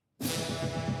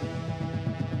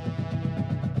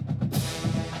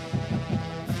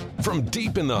From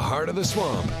deep in the heart of the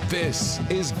swamp, this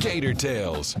is Gator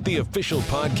Tales, the official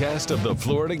podcast of the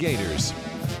Florida Gators.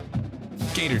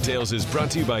 Gator Tales is brought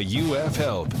to you by UF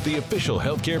Health, the official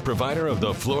healthcare provider of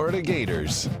the Florida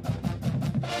Gators.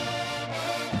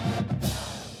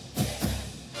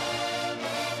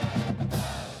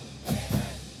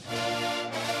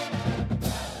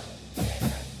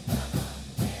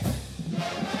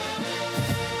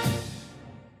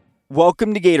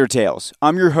 Welcome to Gator Tales.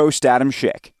 I'm your host, Adam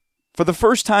Schick. For the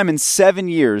first time in 7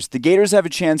 years, the Gators have a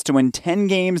chance to win 10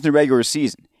 games in the regular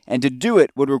season, and to do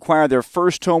it would require their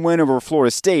first home win over Florida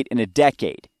State in a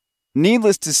decade.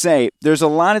 Needless to say, there's a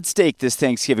lot at stake this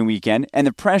Thanksgiving weekend, and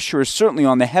the pressure is certainly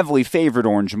on the heavily favored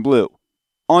Orange and Blue.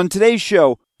 On today's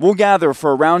show, we'll gather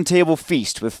for a roundtable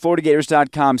feast with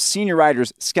FloridaGators.com senior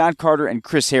writers Scott Carter and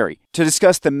Chris Harry to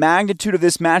discuss the magnitude of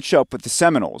this matchup with the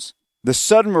Seminoles, the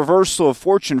sudden reversal of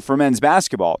fortune for men's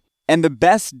basketball, and the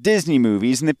best Disney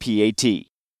movies in the PAT.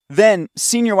 Then,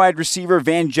 senior wide receiver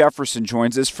Van Jefferson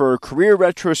joins us for a career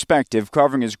retrospective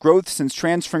covering his growth since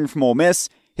transferring from Ole Miss,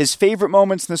 his favorite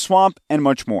moments in the swamp, and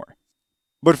much more.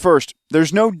 But first,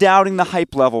 there's no doubting the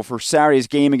hype level for Saturday's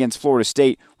game against Florida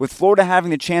State, with Florida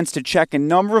having the chance to check a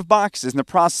number of boxes in the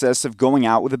process of going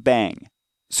out with a bang.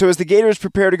 So as the Gators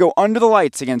prepare to go under the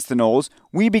lights against the Noles,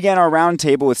 we began our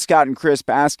roundtable with Scott and Chris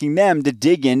by asking them to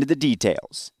dig into the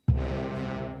details.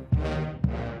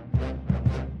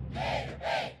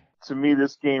 To me,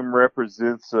 this game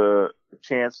represents a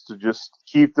chance to just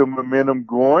keep the momentum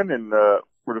going and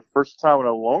for the first time in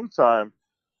a long time,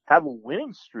 have a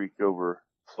winning streak over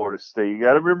Florida State. You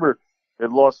got to remember, they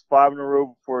lost 5 in a row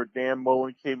before Dan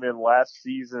Mullen came in last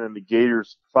season, and the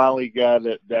Gators finally got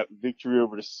that victory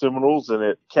over the Seminoles, and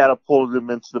it catapulted them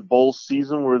into the bowl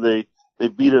season where they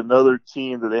beat another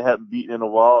team that they hadn't beaten in a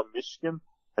while, Michigan.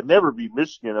 Had never beat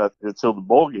Michigan until the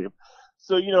bowl game.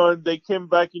 So, and they came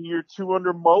back in year 2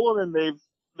 under Mullen, and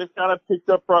they've kind of picked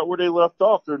up right where they left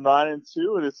off. They're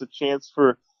 9-2, and it's a chance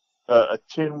for a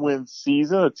 10-win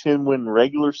season, a 10-win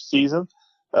regular season.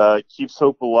 Keeps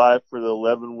hope alive for the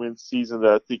 11-win season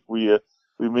that I think we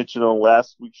mentioned on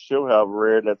last week's show, how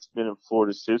rare that's been in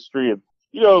Florida's history. And,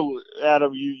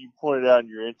 Adam, you pointed out in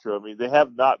your intro, I mean, they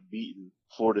have not beaten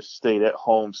Florida State at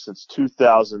home since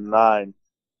 2009.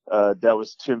 That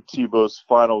was Tim Tebow's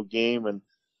final game. And,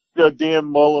 Dan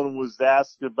Mullen was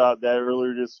asked about that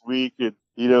earlier this week. And,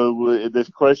 this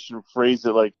question phrased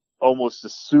it like almost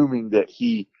assuming that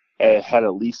he had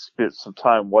at least spent some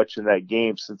time watching that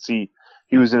game since he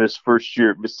was in his first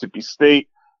year at Mississippi State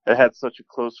and had such a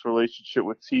close relationship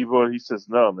with Tebow. And he says,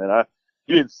 no, man,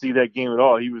 you didn't see that game at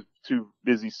all. He was too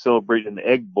busy celebrating the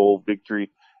Egg Bowl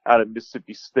victory out of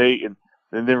Mississippi State and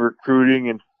then recruiting.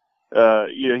 And,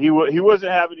 he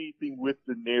wasn't having anything with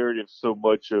the narrative so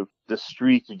much of the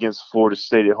streak against Florida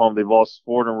State at home. They've lost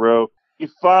 4 in a row. He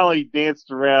finally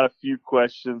danced around a few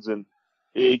questions, and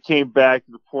it came back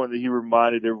to the point that he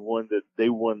reminded everyone that they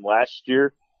won last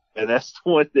year. And that's the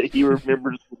one that he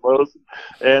remembers the most.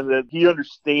 And that he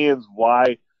understands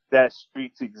why that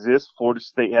streak exists. Florida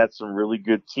State had some really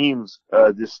good teams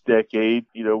this decade,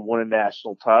 won a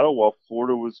national title while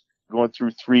Florida was going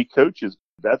through 3 coaches.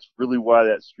 That's really why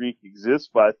that streak exists.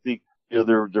 But I think,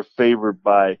 they're favored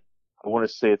by, I want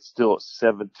to say it's still at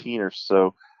 17 or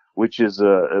so, which is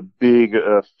a big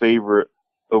favorite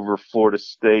over Florida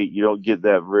State. You don't get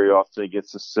that very often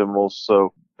against the Seminoles.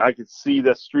 So I could see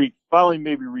that streak finally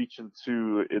maybe reaching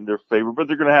 2 in their favor, but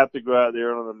they're going to have to go out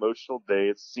there on an emotional day.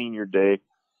 It's senior day.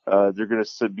 They're going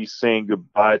to be saying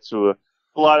goodbye to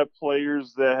a lot of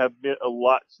players that have meant a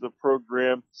lot to the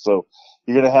program. So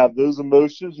you're going to have those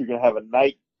emotions. You're going to have a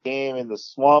night game in the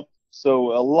swamp. So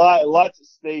lots at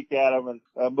stake, Adam,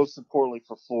 and most importantly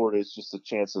for Florida, it's just a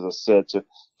chance, as I said, to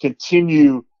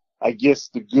continue, I guess,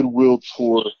 the goodwill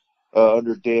tour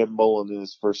under Dan Mullen in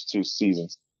his first 2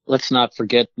 seasons. Let's not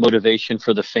forget motivation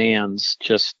for the fans.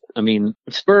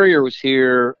 Spurrier was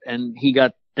here and he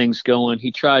got things going.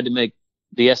 He tried to make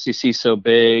the SEC so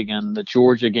big, and the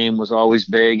Georgia game was always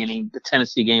big, and the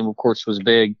Tennessee game, of course, was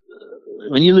big.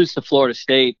 When you lose to Florida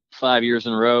State 5 years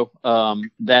in a row,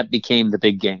 that became the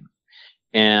big game.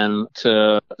 And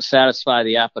to satisfy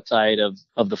the appetite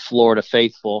of the Florida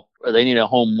faithful, they need a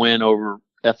home win over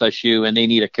FSU, and they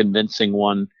need a convincing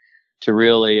one to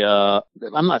really, I'm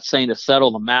not saying to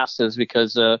settle the masses,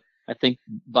 because I think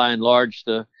by and large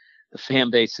the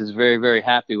fan base is very, very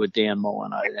happy with Dan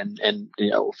Mullen and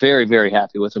very, very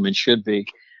happy with him and should be.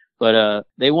 But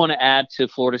they want to add to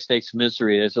Florida State's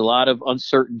misery. There's a lot of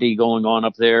uncertainty going on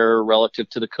up there relative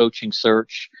to the coaching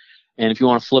search. And if you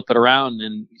want to flip it around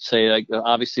and say,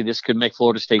 obviously this could make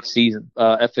Florida State's season.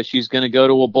 FSU is going to go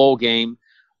to a bowl game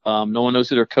No one knows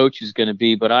who their coach is going to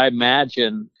be, but I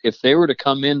imagine if they were to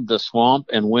come into the Swamp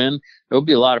and win, there would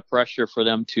be a lot of pressure for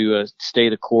them to stay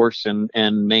the course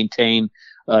and maintain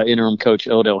interim coach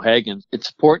Odell Haggins. It's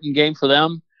an important game for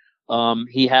them.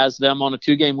 He has them on a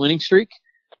 2-game winning streak.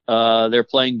 They're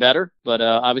playing better, but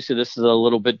obviously this is a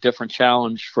little bit different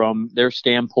challenge from their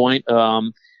standpoint.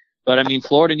 But I mean,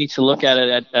 Florida needs to look at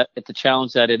it at the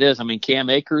challenge that it is. I mean, Cam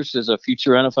Akers is a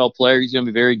future NFL player. He's going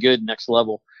to be very good next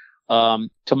level.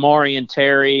 Tamorrion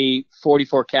Terry,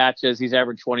 44 catches. He's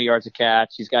averaged 20 yards a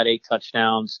catch. He's got 8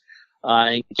 touchdowns. I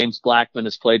think James Blackman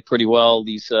has played pretty well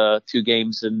these 2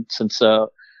 games since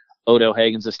Odell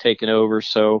Haggins has taken over.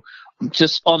 So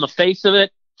just on the face of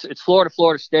it, it's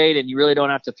Florida State, and you really don't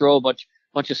have to throw a bunch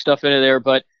of stuff into there.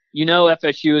 But you know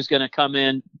FSU is going to come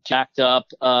in jacked up.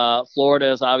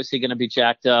 Florida is obviously going to be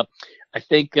jacked up. I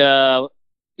think,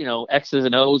 X's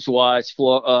and O's wise,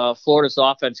 Florida's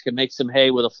offense can make some hay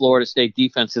with a Florida State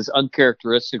defense is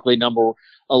uncharacteristically number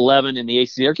 11 in the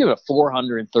ACC. They're giving it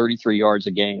 433 yards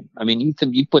a game. I mean,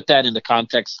 you put that into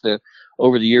context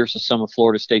over the years of some of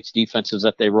Florida State's defenses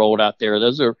that they rolled out there.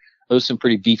 Those are some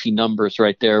pretty beefy numbers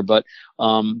right there. But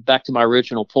back to my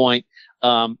original point,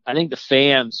 I think the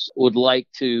fans would like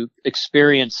to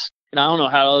experience, and I don't know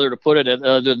how other to put it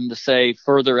other than to say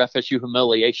further FSU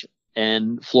humiliation.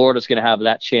 And Florida's going to have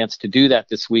that chance to do that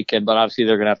this weekend, but obviously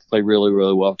they're going to have to play really,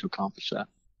 really well to accomplish that.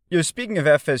 Speaking of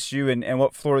FSU and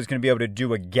what Florida's going to be able to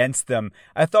do against them,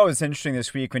 I thought it was interesting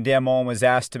this week when Dan Mullen was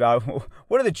asked about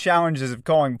what are the challenges of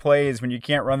calling plays when you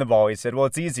can't run the ball. He said, well,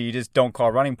 it's easy. You just don't call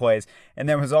running plays. And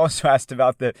then was also asked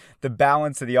about the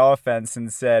balance of the offense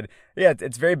and said, yeah,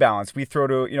 it's very balanced. We throw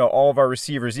to all of our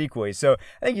receivers equally. So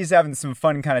I think he's having some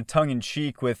fun kind of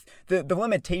tongue-in-cheek with the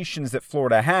limitations that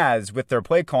Florida has with their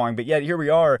play calling. But yet here we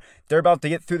are. They're about to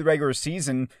get through the regular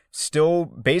season still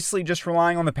basically just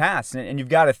relying on the pass. And you've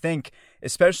got to think,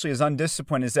 especially as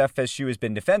undisciplined as FSU has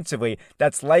been defensively,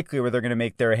 that's likely where they're going to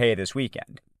make their hay this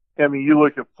weekend. I mean, you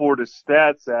look at Florida's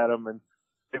stats, Adam, and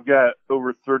they've got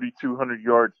over 3,200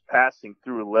 yards passing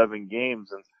through 11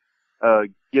 games.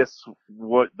 And guess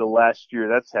what the last year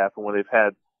that's happened when they've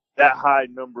had that high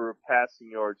number of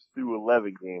passing yards through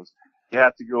 11 games. You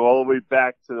have to go all the way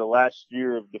back to the last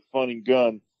year of the fun and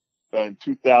gun in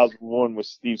 2001 with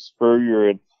Steve Spurrier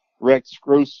and Rex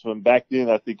Grossman. Back then,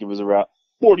 I think it was around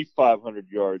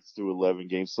 4,500 yards through 11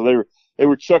 games. So they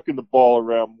were chucking the ball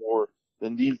around more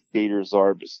than these Gators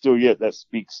are, but still, yet that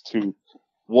speaks to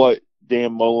what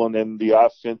Dan Mullen and the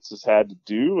offense has had to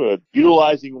do,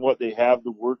 utilizing what they have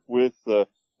to work with the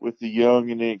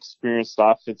young and inexperienced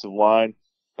offensive line,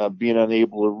 being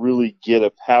unable to really get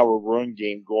a power run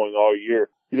game going all year.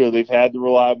 They've had to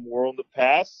rely more on the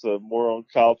pass, more on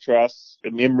Kyle Trask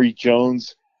and Emory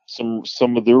Jones,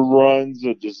 some of their runs,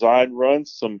 design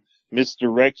runs, some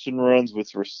misdirection runs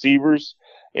with receivers,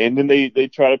 and then they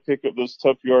try to pick up those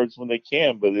tough yards when they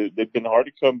can, but they've been hard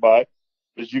to come by.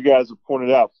 As you guys have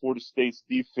pointed out, Florida State's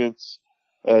defense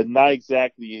not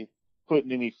exactly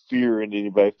putting any fear into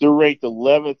anybody. If they're ranked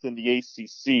 11th in the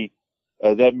ACC,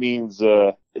 that means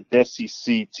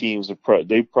SEC teams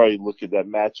they probably look at that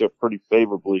matchup pretty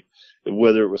favorably,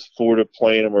 whether it was Florida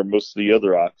playing them or most of the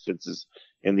other offenses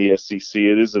in the SEC.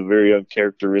 It is a very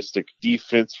uncharacteristic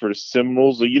defense for the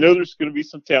Seminoles. There's going to be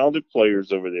some talented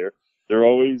players over there. There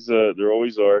always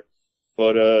are.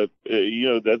 But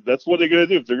that's what they're going to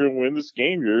do. If they're going to win this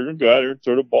game, you're going to go out there and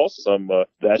throw the ball some.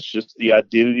 That's just the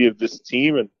identity of this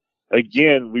team. And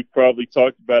again, we probably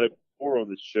talked about it before on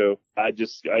the show.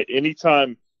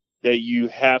 Anytime that you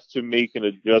have to make an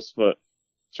adjustment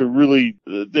to really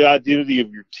the identity of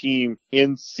your team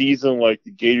in season, like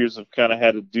the Gators have kind of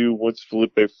had to do once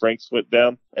Felipe Franks went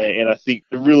down. And I think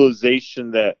the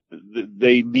realization that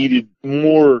they needed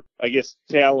more,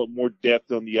 talent, more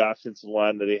depth on the offensive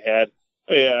line that they had.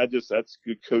 That's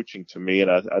good coaching to me.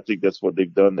 And I think that's what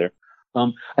they've done there.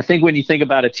 I think when you think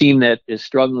about a team that is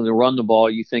struggling to run the ball,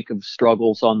 you think of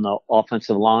struggles on the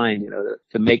offensive line,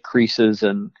 to make creases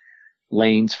and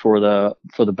lanes for the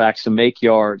backs to make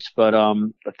yards. But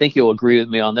I think you'll agree with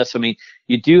me on this. I mean,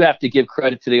 you do have to give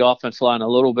credit to the offensive line a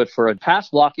little bit for a pass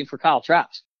blocking for Kyle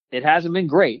Trask. It hasn't been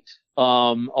great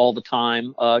all the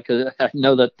time because I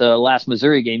know that the last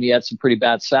Missouri game he had some pretty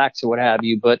bad sacks or what have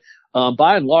you. But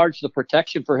by and large, the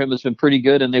protection for him has been pretty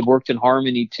good, and they've worked in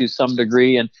harmony to some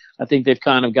degree. And I think they've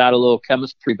kind of got a little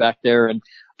chemistry back there. And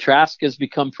Trask has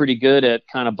become pretty good at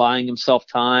kind of buying himself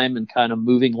time and kind of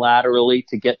moving laterally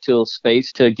to get to a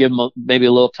space to give him maybe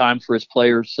a little time for his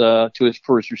players, for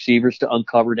his receivers to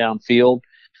uncover downfield.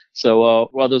 So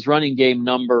while those running game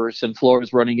numbers and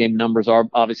Florida's running game numbers are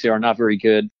not very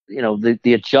good,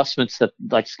 the adjustments that,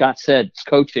 like Scott said, it's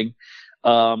coaching.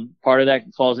 Part of that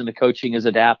falls into coaching is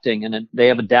adapting, and they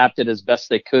have adapted as best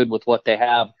they could with what they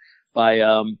have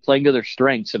by playing to their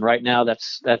strengths. And right now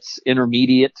that's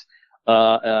intermediate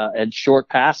and short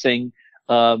passing,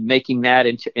 making that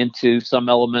into some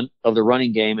element of the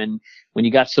running game. And when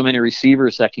you got so many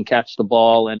receivers that can catch the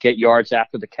ball and get yards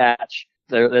after the catch,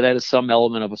 that is some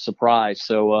element of a surprise.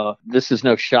 So this is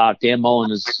no shock. Dan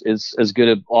Mullen is as good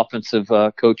an offensive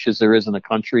coach as there is in the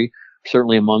country,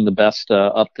 certainly among the best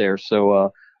up there.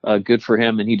 So good for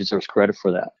him, and he deserves credit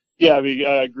for that. Yeah, I mean,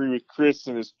 I agree with Chris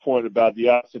and his point about the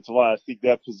offensive line. I think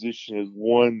that position is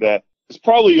one that is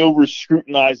probably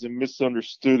over-scrutinized and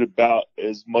misunderstood about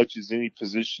as much as any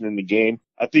position in the game.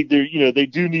 I think they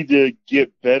do need to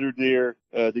get better there.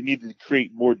 They need to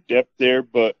create more depth there,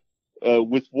 but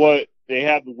with what they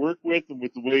have to work with and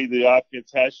with the way the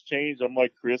offense has changed, I'm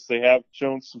like Chris, they have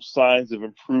shown some signs of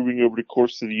improving over the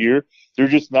course of the year. They're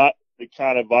just not the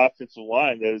kind of offensive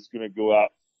line that is going to go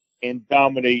out and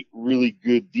dominate really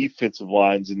good defensive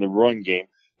lines in the run game.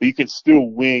 But you can still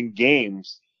win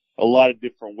games a lot of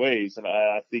different ways, and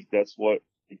I think that's what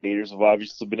the Gators have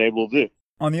obviously been able to do.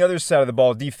 On the other side of the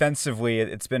ball, defensively,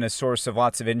 it's been a source of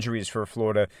lots of injuries for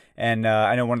Florida. And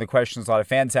I know one of the questions a lot of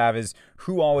fans have is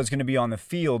who all is going to be on the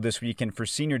field this weekend for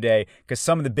Senior Day, because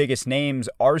some of the biggest names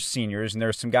are seniors, and there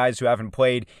are some guys who haven't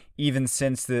played even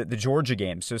since the Georgia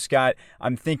game. So, Scott,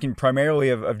 I'm thinking primarily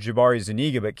of Jabari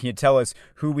Zuniga, but can you tell us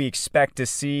who we expect to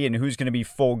see and who's going to be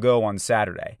full go on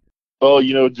Saturday? Well,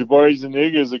 Jabari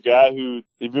Zuniga is a guy who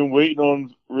they've been waiting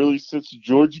on really since the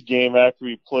Georgia game after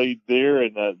he played there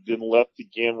and then left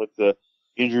again with the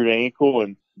injured ankle.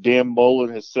 And Dan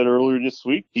Mullen has said earlier this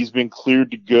week he's been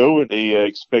cleared to go, and they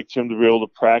expect him to be able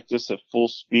to practice at full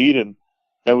speed, and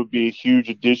that would be a huge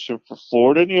addition for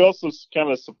Florida. And he also kind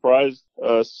of surprised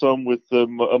some with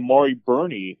Amari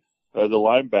Burney, the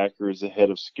linebacker, is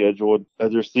ahead of schedule.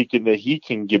 And they're thinking that he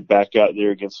can get back out there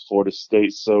against Florida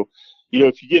State. So,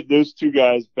 if you get those two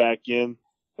guys back in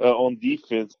on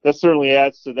defense, that certainly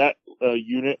adds to that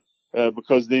unit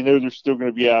because they know they're still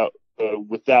going to be out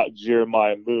without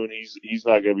Jeremiah Moon. He's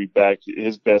not going to be back.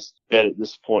 His best bet at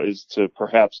this point is to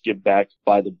perhaps get back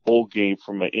by the bowl game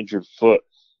from an injured foot.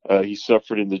 He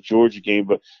suffered in the Georgia game.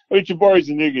 But Jabari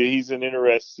Zuniga, he's an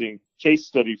interesting case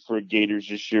study for Gators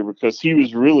this year because he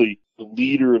was really the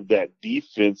leader of that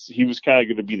defense. He was kind of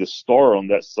going to be the star on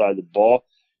that side of the ball.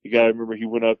 You got to remember he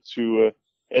went up to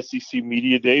SEC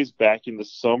Media Days back in the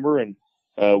summer and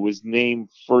was named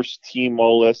first team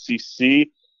All-SEC.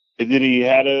 And then he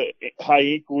had a high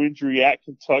ankle injury at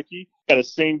Kentucky. At the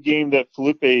same game that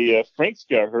Felipe Franks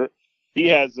got hurt, he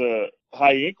has a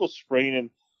high ankle sprain,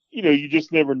 and you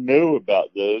just never know about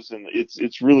those, and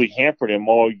it's really hampered him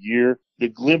all year. The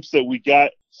glimpse that we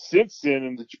got since then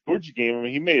in the Georgia game, I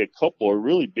mean, he made a couple of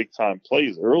really big-time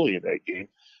plays early in that game.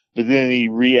 But then he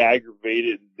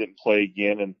re-aggravated and didn't play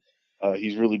again, and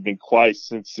he's really been quiet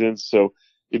since then. So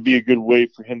it'd be a good way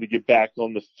for him to get back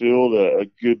on the field, a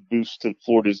good boost to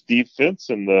Florida's defense,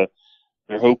 and they're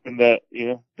hoping that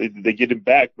they get him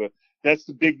back. But that's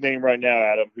the big name right now,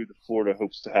 Adam, who the Florida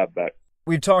hopes to have back.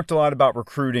 We've talked a lot about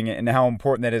recruiting and how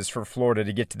important that is for Florida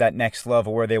to get to that next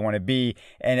level where they want to be.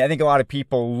 And I think a lot of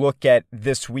people look at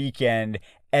this weekend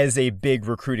as a big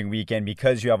recruiting weekend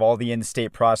because you have all the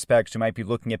in-state prospects who might be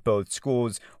looking at both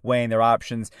schools, weighing their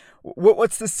options.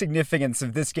 What's the significance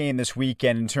of this game this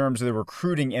weekend in terms of the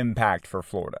recruiting impact for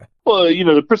Florida? Well,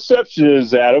 the perception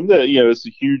is, Adam, that, it's a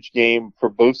huge game for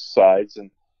both sides. And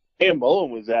Dan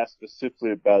Mullen was asked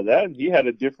specifically about that, and he had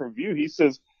a different view. He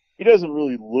says he doesn't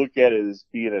really look at it as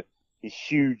being a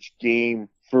huge game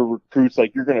for recruits.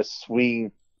 Like you're going to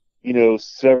swing,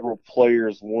 several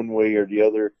players one way or the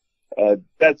other.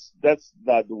 That's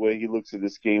not the way he looks at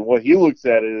this game. What he looks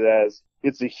at it as,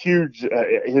 it's a huge,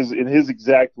 in his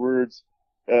exact words,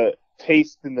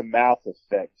 taste in the mouth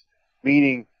effect.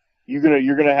 Meaning you're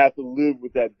gonna have to live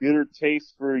with that bitter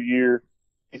taste for a year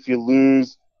if you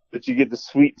lose, but you get the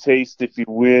sweet taste if you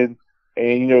win.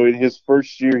 And in his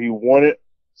first year he won it,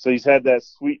 so he's had that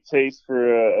sweet taste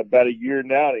for about a year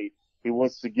now. And he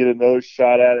wants to get another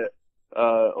shot at it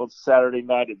on Saturday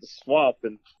night at the Swamp.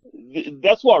 And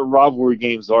that's what rivalry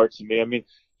games are to me. I mean,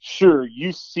 sure,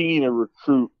 you've seen a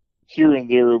recruit here and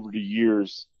there over the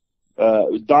years.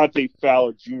 Dante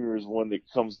Fowler Jr. is one that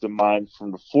comes to mind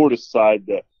from the Florida side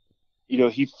that,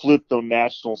 he flipped on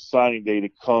National Signing Day to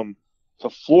come to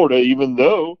Florida, even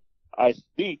though I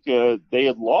think they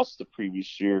had lost the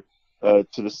previous year to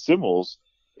the Seminoles.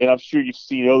 And I'm sure you've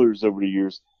seen others over the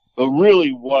years. But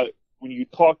really when you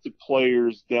talk to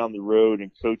players down the road and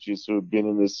coaches who have been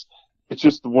in this, it's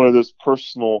just one of those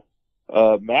personal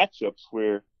matchups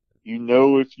where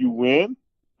if you win,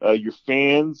 your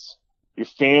fans your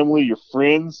family, your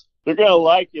friends. They're going to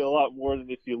like you a lot more than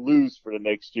if you lose for the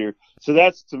next year. So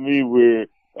that's, to me,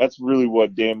 that's really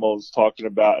what Dan Mullen's talking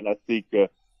about, and I think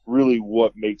really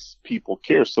what makes people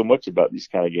care so much about these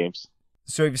kind of games.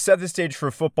 So you've set the stage for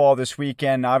football this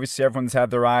weekend. Obviously, everyone's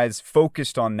had their eyes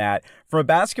focused on that. From a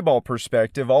basketball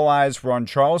perspective, all eyes were on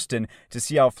Charleston to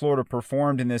see how Florida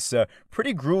performed in this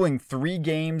pretty grueling 3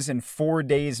 games in 4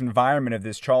 days environment of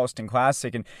this Charleston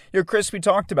Classic. And, Chris, we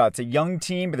talked about it's a young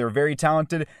team, but they're very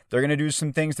talented. They're going to do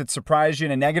some things that surprise you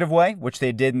in a negative way, which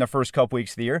they did in the first couple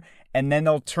weeks of the year. And then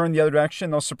they'll turn the other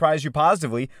direction. They'll surprise you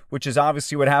positively, which is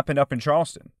obviously what happened up in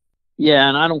Charleston. Yeah,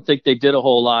 and I don't think they did a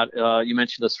whole lot. You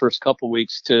mentioned this first couple of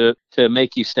weeks to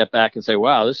make you step back and say,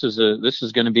 "Wow, this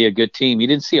is going to be a good team." You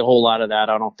didn't see a whole lot of that,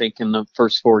 I don't think, in the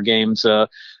first 4 games.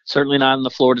 Certainly not in the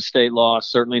Florida State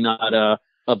loss. Certainly not up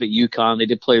at UConn. They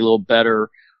did play a little better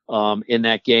in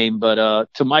that game. But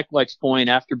to Mike White's point,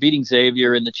 after beating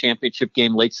Xavier in the championship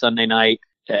game late Sunday night,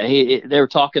 they were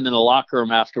talking in the locker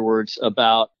room afterwards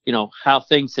about, how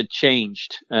things had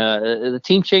changed. The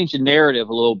team changed the narrative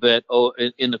a little bit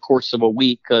in the course of a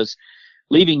week, because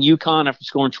leaving UConn after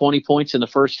scoring 20 points in the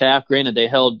first half, granted they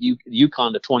held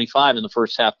UConn to 25 in the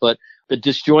first half, but the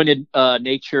disjointed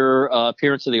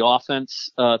appearance of the offense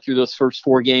through those first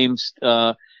 4 games,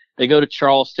 they go to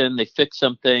Charleston, they fix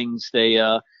some things, they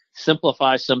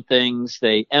simplify some things,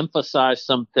 they emphasize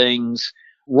some things,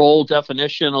 role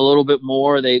definition a little bit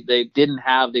more. They didn't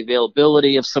have the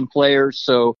availability of some players.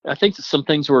 So I think that some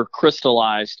things were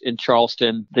crystallized in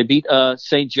Charleston. They beat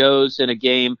St. Joe's in a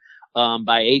game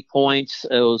by 8 points.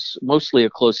 It was mostly a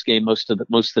close game most of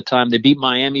the time. They beat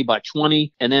Miami by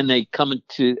 20, and then they come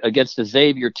against the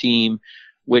Xavier team,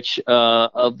 which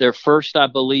of their first, I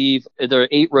believe, there are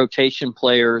 8 rotation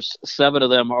players. 7 of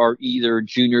them are either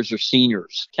juniors or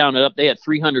seniors. Counted up, they had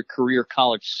 300 career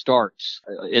college starts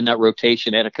in that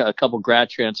rotation, and a couple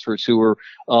grad transfers who were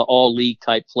all league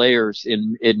type players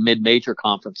in mid-major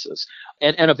conferences,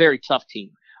 and a very tough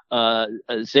team.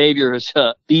 Xavier is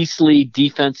a beastly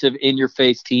defensive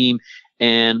in-your-face team,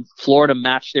 and Florida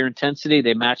matched their intensity,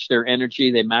 they matched their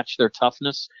energy, they matched their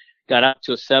toughness. Got out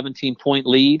to a 17-point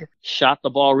lead, shot the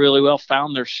ball really well,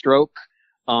 found their stroke.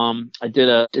 I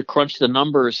did crunch the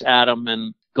numbers, Adam,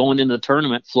 and going into the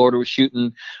tournament, Florida was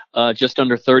shooting just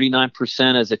under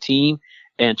 39% as a team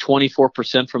and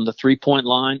 24% from the 3-point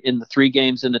line in the 3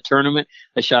 games in the tournament.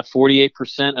 They shot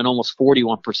 48% and almost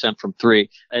 41% from 3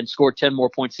 and scored 10 more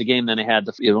points a game than they had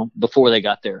before they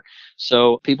got there.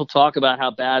 So people talk about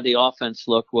how bad the offense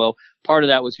looked. Well, part of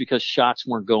that was because shots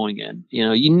weren't going in.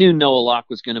 You knew Noah Locke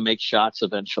was going to make shots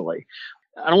eventually.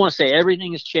 I don't want to say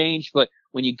everything has changed, but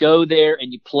when you go there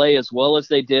and you play as well as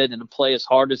they did and play as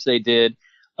hard as they did,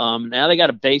 now they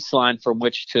got a baseline from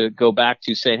which to go back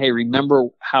to, saying, hey, remember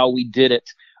how we did it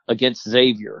against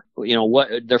Xavier. What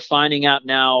they're finding out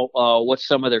now, what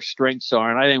some of their strengths are.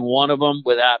 And I think one of them,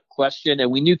 without question, and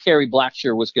we knew Kerry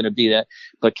Blackshear was going to be that,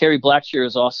 but Kerry Blackshear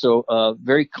is also a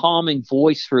very calming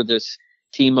voice for this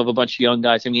team of a bunch of young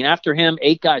guys. I mean, after him,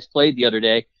 8 guys played the other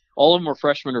day. All of them were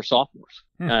freshmen or sophomores.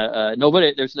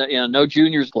 Nobody, there's no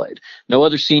juniors played. No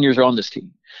other seniors are on this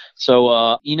team.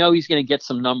 So, he's going to get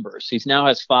some numbers. He now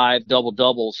has 5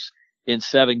 double-doubles in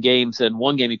 7 games, and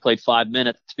 1 game he played 5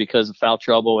 minutes because of foul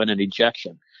trouble and an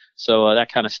ejection. So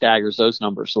that kind of staggers those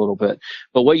numbers a little bit.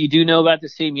 But what you do know about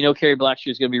this team, Kerry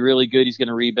Blackshear is going to be really good. He's going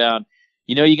to rebound.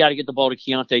 You got to get the ball to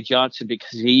Keontae Johnson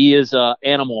because he is an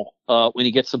animal when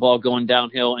he gets the ball going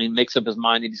downhill and makes up his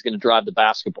mind that he's going to drive the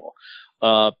basketball.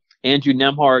 Andrew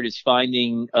Nembhard is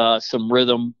finding some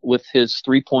rhythm with his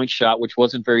 3-point shot, which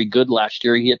wasn't very good last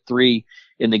year. He hit 3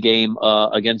 in the game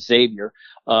against Xavier.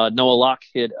 Noah Locke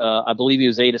hit, I believe he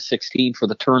was 8 of 16 for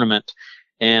the tournament.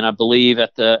 And I believe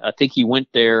I think he went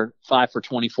there 5 for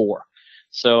 24.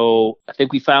 So I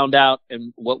think we found out,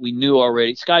 and what we knew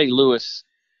already, Scotty Lewis,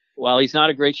 while he's not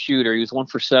a great shooter, he was 1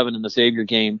 for 7 in the Xavier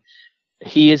game.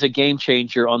 He is a game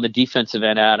changer on the defensive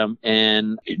end, Adam,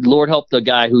 and Lord help the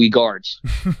guy who he guards,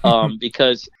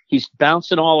 because he's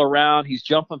bouncing all around. He's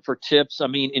jumping for tips. I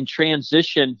mean, in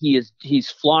transition, he's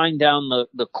flying down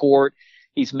the court.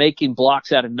 He's making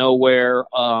blocks out of nowhere.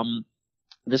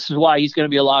 This is why he's going to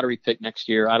be a lottery pick next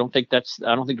year. I don't think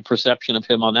the perception of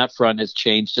him on that front has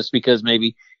changed, just because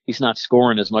maybe he's not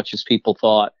scoring as much as people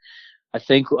thought. I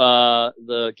think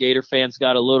the Gator fans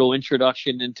got a little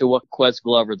introduction into what Quez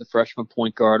Glover, the freshman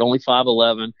point guard, only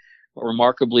 5'11",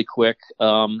 remarkably quick,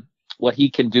 what he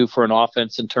can do for an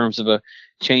offense in terms of a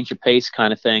change of pace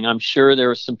kind of thing. I'm sure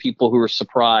there are some people who were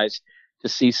surprised to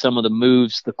see some of the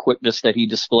moves, the quickness that he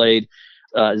displayed,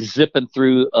 zipping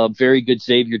through a very good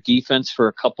Xavier defense for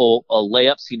a couple of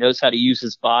layups. He knows how to use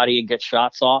his body and get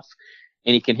shots off.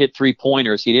 and he can hit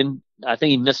 3-pointers. I think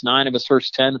he missed 9 of his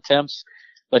first 10 attempts,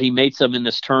 but he made some in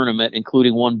this tournament,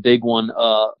 including one big one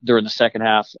during the second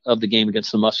half of the game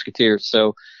against the Musketeers.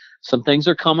 So some things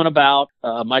are coming about.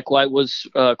 Mike White was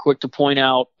quick to point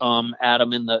out,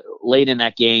 Adam, late in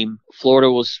that game,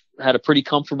 Florida had a pretty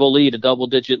comfortable lead, a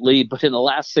double-digit lead, but in the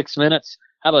last 6 minutes,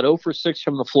 how about 0 for 6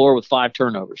 from the floor with 5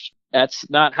 turnovers? That's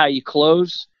not how you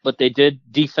close, but they did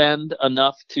defend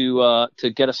enough to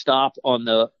get a stop on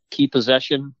the key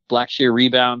possession. Blackshear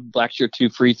rebound, Blackshear 2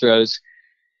 free throws.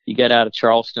 You get out of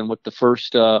Charleston with the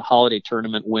first holiday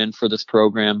tournament win for this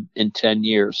program in 10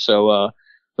 years. So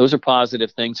those are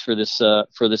positive things for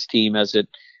this team as it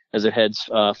heads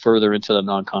further into the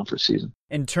non-conference season.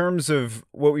 In terms of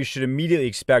what we should immediately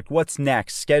expect, what's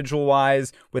next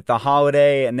schedule-wise with the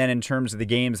holiday, and then in terms of the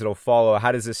games that'll follow,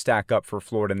 how does this stack up for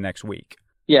Florida next week?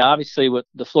 Yeah, obviously with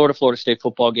the Florida State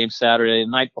football game Saturday,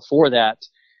 the night before that,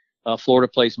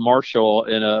 Florida plays Marshall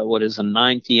in a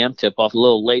 9 p.m. tip-off, a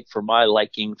little late for my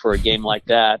liking for a game like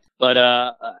that. But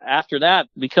after that,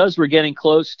 because we're getting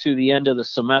close to the end of the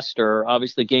semester,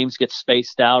 obviously games get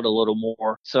spaced out a little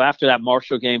more. So after that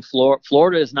Marshall game,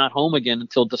 Florida is not home again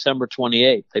until December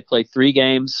 28th. They play 3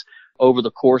 games over the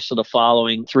course of the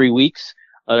following 3 weeks.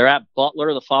 They're at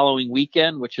Butler the following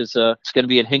weekend, which is it's going to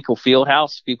be at Hinkle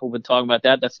Fieldhouse. People have been talking about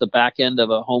that. That's the back end of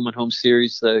a home-and-home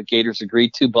series the Gators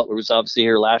agreed to. Butler was obviously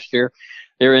here last year.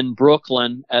 They're in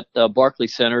Brooklyn at the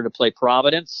Barclays Center to play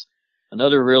Providence,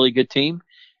 another really good team.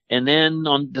 And then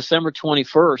on December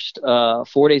 21st,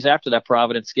 4 days after that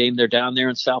Providence game, they're down there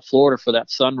in South Florida for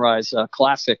that Sunrise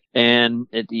Classic. And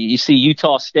you see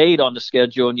Utah State on the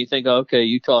schedule, and you think, okay,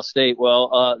 Utah State.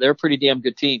 Well, they're a pretty damn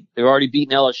good team. They've already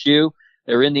beaten LSU.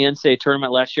 They were in the NCAA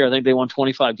tournament last year. I think they won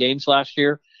 25 games last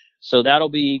year. So that'll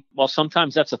be, well,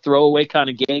 sometimes that's a throwaway kind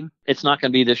of game. It's not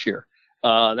going to be this year.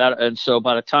 And so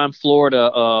by the time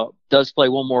Florida does play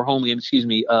one more home game,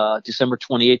 December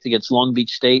 28th against Long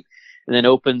Beach State, and then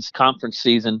opens conference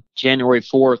season January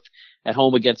 4th at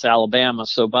home against Alabama.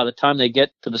 So by the time they get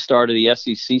to the start of the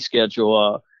SEC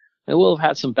schedule, they will have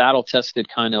had some battle-tested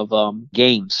kind of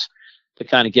games to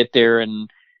kind of get there. And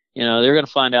they're going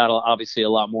to find out, obviously, a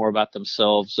lot more about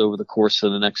themselves over the course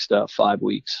of the next 5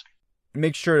 weeks.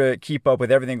 Make sure to keep up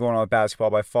with everything going on with basketball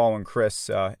by following Chris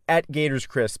at Gators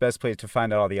Chris, best place to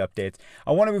find out all the updates.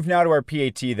 I want to move now to our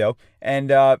PAT, though,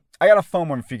 and I got a fun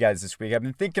one for you guys this week. I've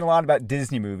been thinking a lot about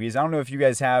Disney movies. I don't know if you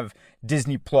guys have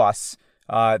Disney Plus,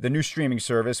 the new streaming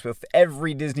service with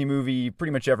every Disney movie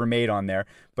pretty much ever made on there,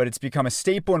 but it's become a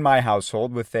staple in my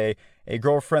household with a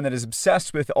girlfriend that is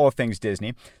obsessed with all things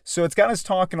Disney. So it's got us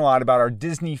talking a lot about our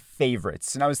Disney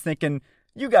favorites, and I was thinking,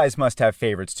 you guys must have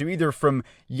favorites too, either from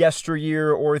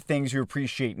yesteryear or things you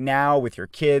appreciate now with your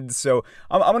kids. So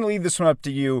I'm going to leave this one up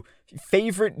to you.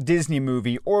 Favorite Disney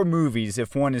movie or movies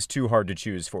if one is too hard to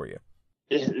choose for you.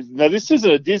 Now, this isn't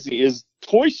a Disney. Is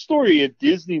Toy Story a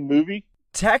Disney movie?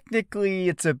 Technically,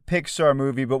 it's a Pixar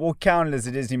movie, but we'll count it as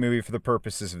a Disney movie for the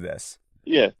purposes of this.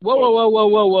 Yeah.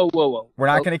 Whoa. We're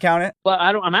not going to count it? But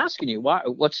I'm asking you, why?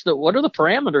 What are the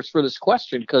parameters for this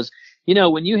question? Because,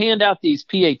 when you hand out these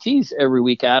PATs every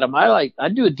week, Adam, I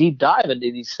do a deep dive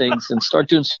into these things and start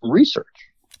doing some research.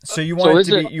 So you want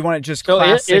you want it just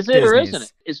classic is it Disney's. Or isn't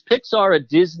it? Is Pixar a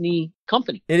Disney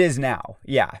company? It is now.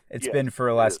 Yeah, it's been for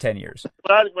the last 10 years.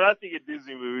 When I think of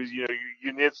Disney movies, you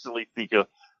instantly think of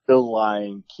The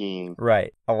Lion King.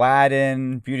 Right.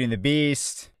 Aladdin, Beauty and the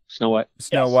Beast. Snow White.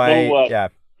 Snow White. Yeah.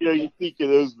 You think of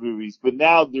those movies, but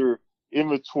now their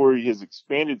inventory has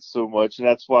expanded so much, and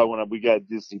that's why when we got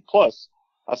Disney Plus,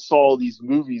 I saw all these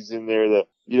movies in there that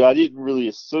I didn't really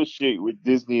associate with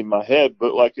Disney in my head,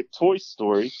 but like a Toy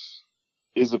Story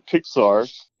is a Pixar,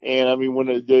 and I mean when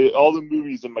all the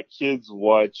movies that my kids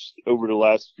watched over the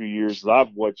last few years that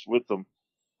I've watched with them,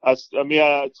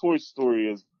 Toy Story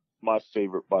is my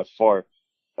favorite by far.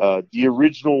 The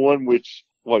original one, which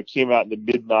came out in the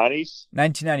mid-90s?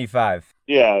 1995.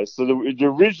 Yeah, so the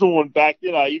original one back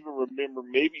then, I even remember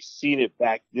maybe seeing it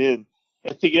back then.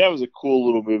 I think that was a cool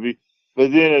little movie.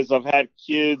 But then as I've had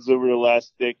kids over the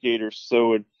last decade or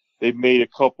so, and they've made a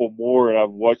couple more, and I've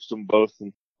watched them both,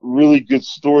 and really good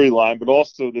storyline, but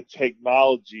also the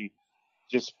technology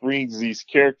just brings these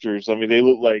characters. I mean, they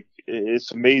look like,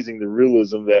 it's amazing the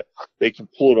realism that they can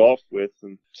pull it off with.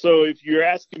 And so if you're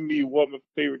asking me what my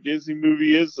favorite Disney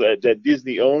movie is that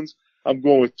Disney owns, I'm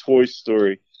going with Toy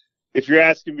Story. If you're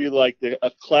asking me like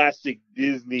a classic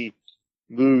Disney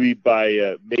movie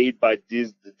made by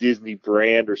the Disney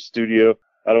brand or studio,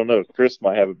 I don't know. Chris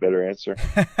might have a better answer.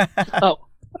 Oh,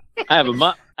 I have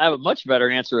a much better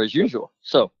answer as usual.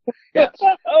 So, yeah.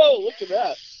 Oh, look at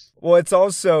that. Well, it's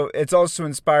also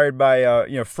inspired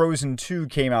by Frozen 2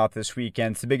 came out this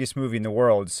weekend. It's the biggest movie in the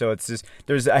world, so it's just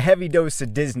there's a heavy dose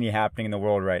of Disney happening in the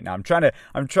world right now. I'm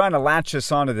trying to latch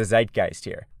us onto the zeitgeist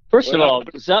here. First of all,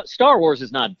 Star Wars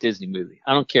is not a Disney movie.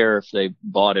 I don't care if they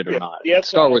bought it or not. Yeah,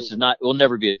 Star Wars will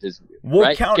never be a Disney movie.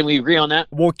 Right? Can we agree on that?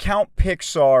 We'll count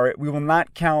Pixar. We will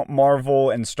not count Marvel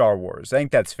and Star Wars. I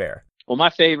think that's fair. Well, my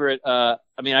favorite, I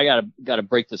gotta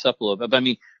break this up a little bit, but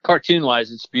cartoon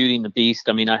wise, it's Beauty and the Beast.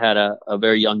 I had a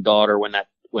very young daughter when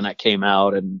that came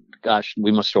out, and gosh,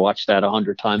 we must have watched that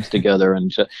 100 times together.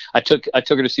 And I took her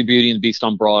to see Beauty and the Beast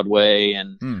on Broadway,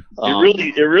 and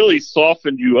it really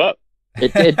softened you up.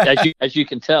 It did, as you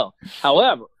can tell.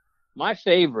 However, my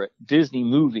favorite Disney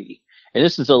movie, and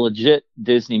this is a legit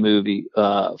Disney movie,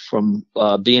 from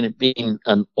being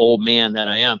an old man that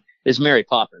I am, is Mary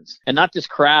Poppins. And not this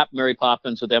crap Mary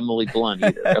Poppins with Emily Blunt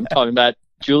either. I'm talking about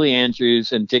Julie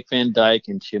Andrews and Dick Van Dyke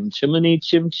and Chim Chimney,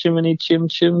 Chim Chimney, Chim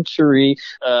Chim Cheree.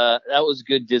 That was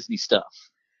good Disney stuff.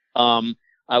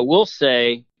 I will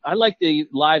say I like the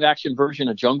live action version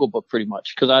of Jungle Book pretty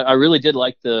much, because I really did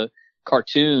like the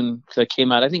cartoon that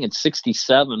came out, I think in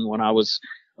 1967 when I was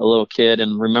a little kid,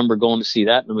 and remember going to see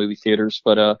that in the movie theaters.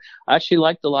 But I actually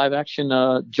like the live action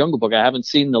Jungle Book. I haven't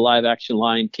seen the live action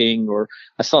Lion King, or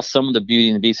I saw some of the Beauty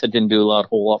and the Beast. That didn't do a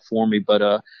whole lot for me, but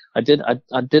I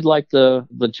did like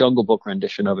the Jungle Book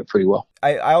rendition of it pretty well.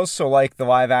 I also like the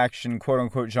live action quote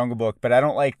unquote Jungle Book, but I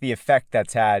don't like the effect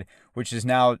that's had, which is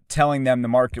now telling them the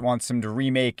market wants them to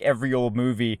remake every old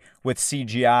movie with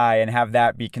CGI and have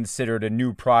that be considered a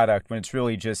new product when it's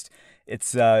really just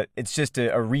it's just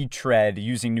a retread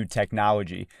using new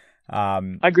technology. I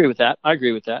agree with that.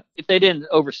 If they didn't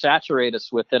oversaturate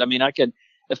us with it,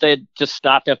 if they had just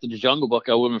stopped after the Jungle Book,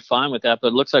 I would have been fine with that. But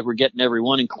it looks like we're getting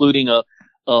everyone, including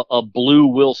a blue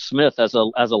Will Smith as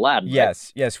Aladdin.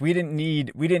 Right? Yes. We didn't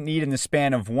need in the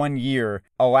span of 1 year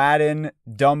Aladdin,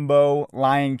 Dumbo,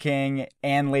 Lion King,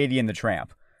 and Lady and the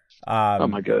Tramp. Oh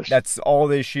my gosh, that's all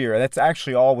this year. That's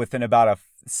actually all within about a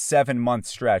 7-month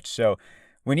stretch. So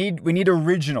we need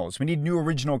originals. We need new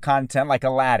original content like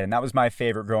Aladdin. That was my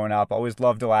favorite growing up. I always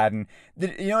loved Aladdin.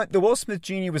 The Will Smith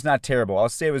genie was not terrible. I'll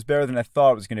say it was better than I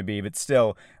thought it was going to be, but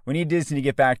still, we need Disney to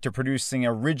get back to producing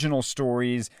original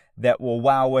stories that will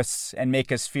wow us and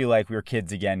make us feel like we were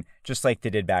kids again, just like they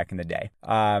did back in the day.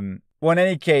 Well, in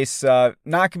any case, not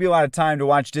going to be a lot of time to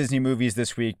watch Disney movies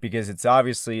this week because it's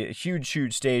obviously a huge,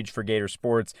 huge stage for Gator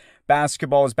sports.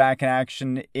 Basketball is back in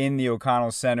action in the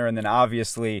O'Connell Center, and then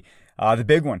obviously the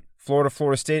big one,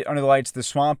 Florida State under the lights of the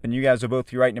Swamp, and you guys will both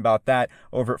be writing about that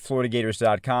over at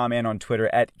FloridaGators.com and on Twitter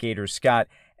at GatorsScott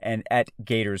and at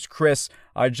GatorsChris.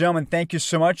 Gentlemen, thank you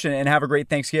so much, and have a great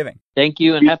Thanksgiving. Thank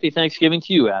you, and happy Thanksgiving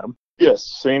to you, Adam. Yes,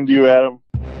 same to you, Adam.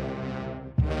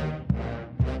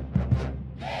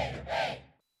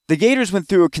 The Gators went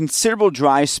through a considerable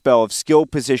dry spell of skill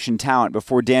position talent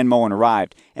before Dan Mullen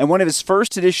arrived, and one of his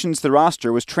first additions to the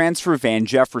roster was transfer Van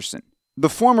Jefferson. The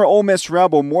former Ole Miss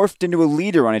Rebel morphed into a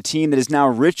leader on a team that is now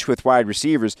rich with wide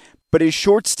receivers, but his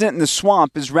short stint in the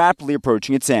Swamp is rapidly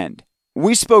approaching its end.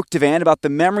 We spoke to Van about the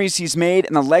memories he's made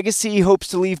and the legacy he hopes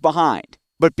to leave behind,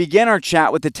 but began our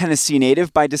chat with the Tennessee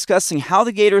native by discussing how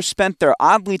the Gators spent their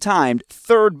oddly timed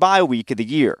third bye week of the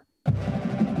year.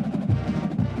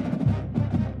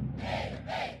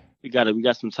 We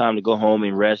got some time to go home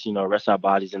and rest our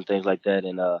bodies and things like that.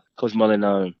 And Coach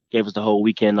Mullen gave us the whole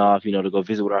weekend off, to go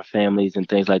visit with our families and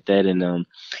things like that. And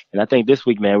I think this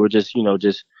week, man, we're just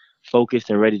focused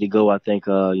and ready to go. I think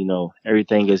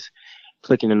everything is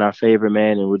clicking in our favor,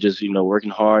 man, and we're just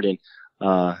working hard. And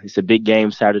it's a big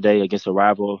game Saturday against a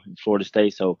rival in Florida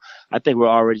State, so I think we're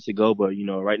all ready to go. But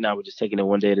right now we're just taking it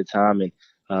one day at a time,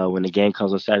 and when the game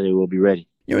comes on Saturday, we'll be ready.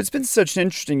 It's been such an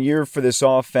interesting year for this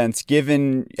offense,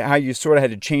 given how you sort of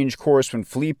had to change course when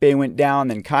Felipe went down,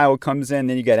 then Kyle comes in,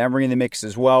 then you got Emory in the mix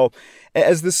as well.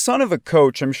 As the son of a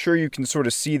coach, I'm sure you can sort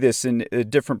of see this in a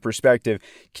different perspective.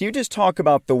 Can you just talk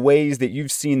about the ways that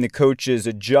you've seen the coaches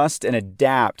adjust and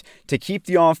adapt to keep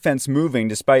the offense moving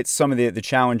despite some of the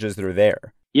challenges that are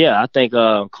there? Yeah, I think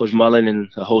Coach Mullen and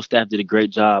the whole staff did a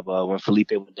great job when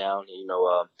Felipe went down.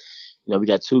 We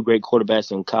got two great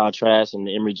quarterbacks in Kyle Trask and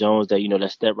Emory Jones that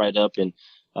stepped right up and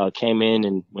came in,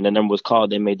 and when the number was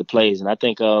called, they made the plays. And I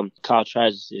think Kyle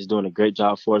Trask is doing a great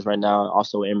job for us right now.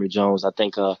 Also, Emory Jones. I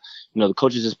think the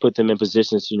coaches just put them in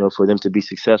positions for them to be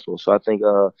successful. So I think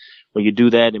when you do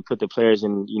that and put the players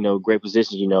in great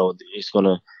positions, it's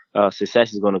gonna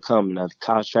success is gonna come. Now,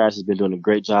 Kyle Trask has been doing a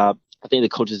great job. I think the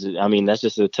coaches, that's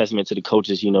just a testament to the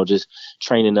coaches, just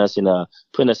training us and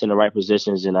putting us in the right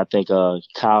positions. And I think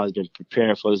Kyle has been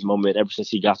preparing for this moment ever since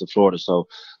he got to Florida. So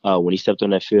when he stepped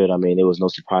on that field, it was no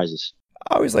surprises.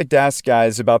 I always like to ask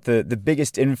guys about the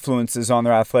biggest influences on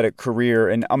their athletic career,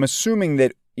 and I'm assuming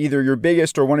that either your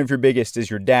biggest or one of your biggest is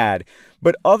your dad.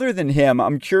 But other than him,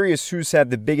 I'm curious who's had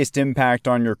the biggest impact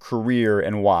on your career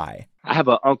and why. I have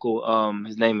an uncle.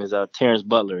 His name is Terrence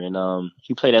Butler, and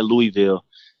he played at Louisville,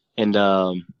 and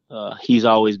he's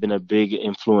always been a big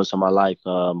influence on my life.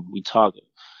 We talk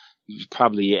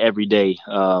probably every day.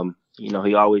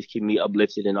 He always keep me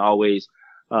uplifted and always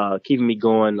keeping me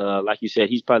going. Like you said,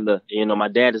 he's probably my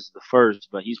dad is the first,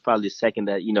 but he's probably the second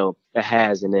that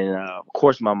has. And then, of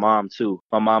course, my mom too.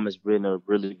 My mom has been a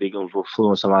really big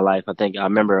influence on my life. I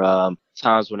remember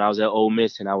times when I was at Ole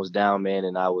Miss and I was down, man,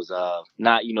 and I was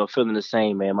not, feeling the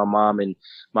same, man. My mom and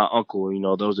my uncle,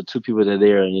 those are two people that are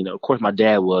there. And, of course, my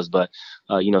dad was, but,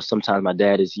 sometimes my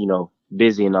dad is,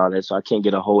 busy and all that, so I can't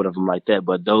get a hold of him like that.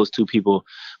 But those two people,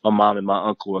 my mom and my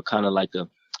uncle, were kind of like the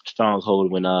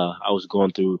stronghold when I was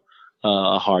going through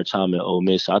a hard time at Ole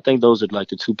Miss. So I think those are like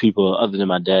the two people other than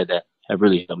my dad that have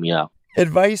really helped me out.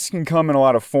 Advice can come in a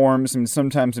lot of forms, and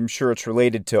sometimes I'm sure it's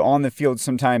related to on the field,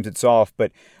 sometimes it's off.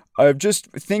 But just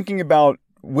thinking about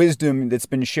wisdom that's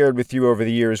been shared with you over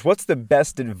the years, what's the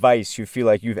best advice you feel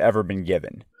like you've ever been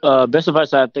given? Best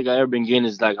advice I think I ever been given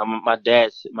is like my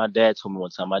dad told me one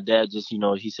time. My dad just,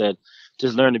 he said,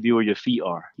 just learn to be where your feet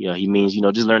are. He means,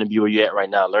 just learn to be where you're at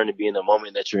right now. Learn to be in the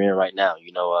moment that you're in right now.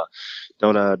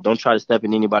 Don't try to step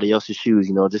in anybody else's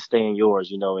shoes. Just stay in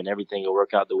yours, and everything will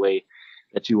work out the way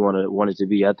that you want it to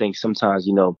be. I think sometimes,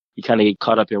 you kind of get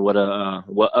caught up in what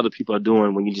other people are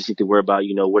doing when you just need to worry about,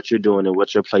 what you're doing and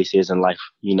what your place is in life,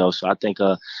 So I think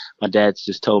my dad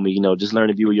just told me, just learn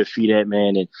to be where your feet at,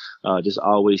 man, and just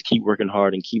always keep working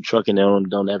hard and keep trucking and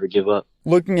don't ever give up.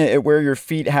 Looking at where your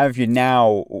feet have you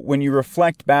now, when you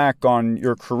reflect back on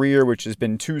your career, which has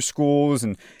been 2 schools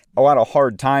and a lot of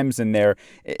hard times in there,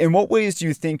 in what ways do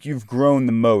you think you've grown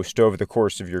the most over the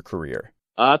course of your career?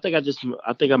 I think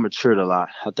I matured a lot.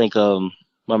 I think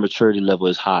my maturity level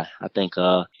is high. I think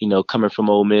coming from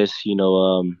Ole Miss,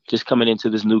 just coming into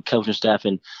this new coaching staff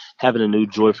and having a new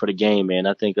joy for the game, man.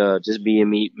 I think just being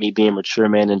me being mature,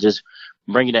 man, and just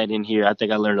bringing that in here. I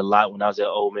think I learned a lot when I was at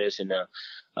Ole Miss, and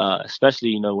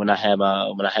especially when I had my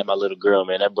little girl,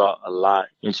 man, that brought a lot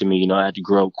into me. I had to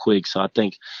grow up quick, so I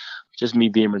think just me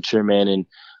being mature, man,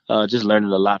 and just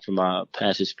learning a lot from my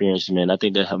past experiences, man. I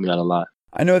think that helped me out a lot.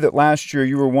 I know that last year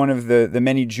you were one of the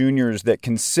many juniors that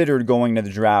considered going to the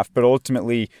draft, but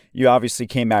ultimately you obviously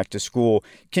came back to school.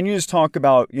 Can you just talk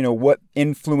about, what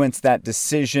influenced that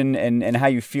decision and how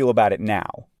you feel about it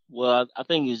now? Well, I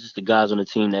think it's just the guys on the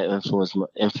team that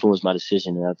influenced my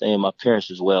decision, and I think my parents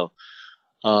as well.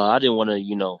 I didn't want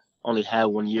to, only have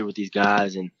 1 year with these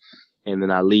guys and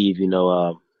then I leave.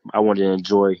 I wanted to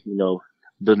enjoy,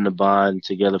 building a bond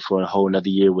together for a whole another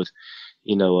year with,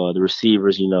 the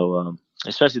receivers,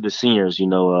 especially the seniors,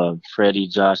 Freddie,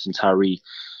 Josh, and Tyree.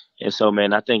 And so,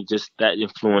 man, I think just that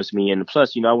influenced me. And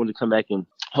plus, I wanted to come back and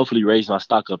hopefully raise my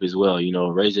stock up as well,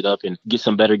 raise it up and get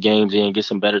some better games in, get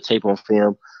some better tape on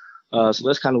film. So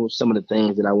that's kind of some of the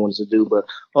things that I wanted to do. But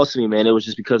ultimately, man, it was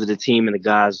just because of the team and the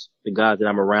guys that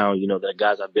I'm around, the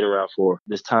guys I've been around for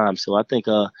this time. So I think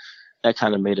that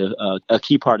kind of made a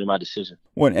key part of my decision.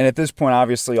 Well, and at this point,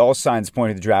 obviously, all signs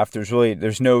point to the draft.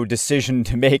 There's no decision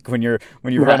to make when you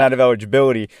run out of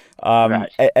eligibility. Right.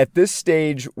 At this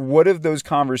stage, what have those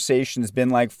conversations been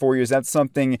like for you? Is that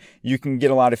something you can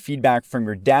get a lot of feedback from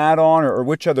your dad on, or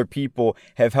which other people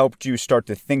have helped you start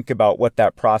to think about what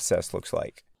that process looks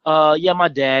like? Yeah, my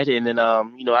dad, and then I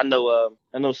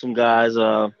know some guys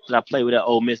that I played with at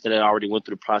Ole Miss that already went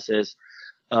through the process.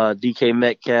 DK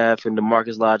Metcalf and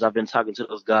DeMarcus Lodge, I've been talking to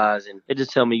those guys, and they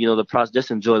just tell me, the process,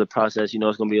 just enjoy the process. It's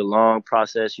going to be a long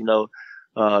process,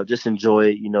 just enjoy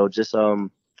it, just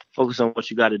focus on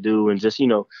what you got to do and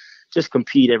just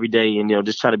compete every day and,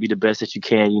 just try to be the best that you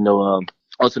can,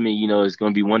 ultimately, it's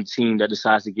going to be one team that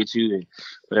decides to get you, and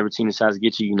whatever team decides to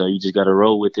get you, you just got to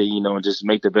roll with it, and just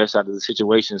make the best out of the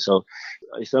situation. So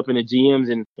it's up in the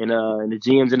GMs and the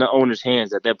GMs and the owners'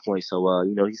 hands at that point. So,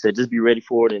 he said, just be ready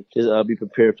for it and just be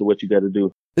prepared for what you got to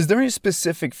do. Is there any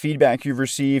specific feedback you've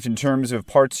received in terms of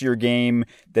parts of your game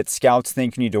that scouts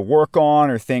think you need to work on,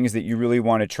 or things that you really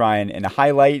want to try and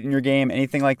highlight in your game?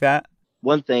 Anything like that?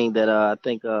 One thing that I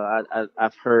think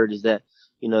I've heard is that,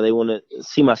 they want to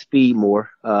see my speed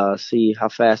more, see how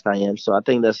fast I am. So I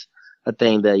think that's a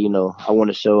thing that, I want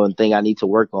to show and think I need to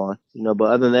work on, but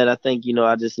other than that, I think,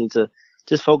 I just need to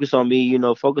just focus on me,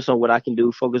 focus on what I can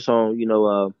do, focus on,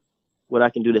 what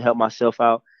I can do to help myself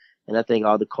out. And I think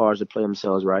all the cards will play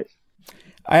themselves right.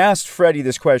 I asked Freddie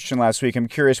this question last week. I'm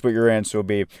curious what your answer will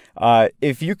be.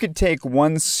 If you could take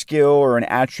one skill or an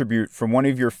attribute from one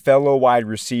of your fellow wide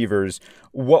receivers,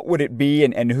 what would it be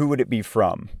and who would it be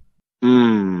from?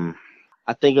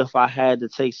 I think if I had to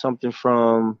take something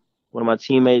from one of my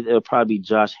teammates, it would probably be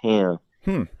Josh Ham.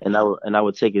 And I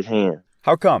would take his hand.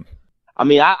 How come? I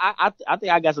mean, I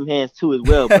think I got some hands too as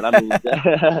well, but I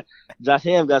mean, Josh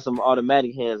Ham got some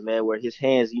automatic hands, man, where his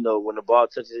hands, when the ball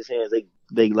touches his hands,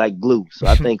 they like glue. So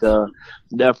I think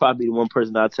that'll probably be the one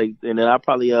person I'll take. And then I'll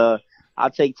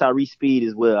take Tyrese Speed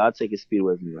as well. I'll take his speed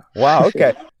with me. Wow,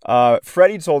 okay.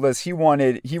 Freddie told us he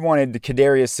wanted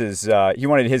Kadarius's, he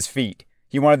wanted his feet.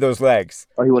 He wanted those legs.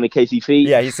 Oh, he wanted KC feet?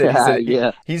 Yeah, he said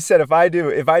yeah. He said if I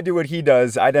do what he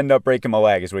does, I'd end up breaking my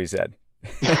leg, is what he said.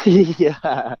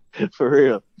 Yeah, for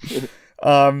real.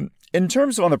 In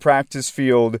terms of on the practice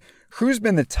field, who's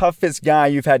been the toughest guy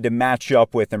you've had to match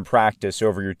up with in practice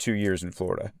over your 2 years in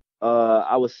Florida?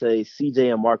 I would say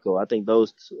CJ and Marco. I think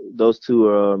those two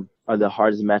are the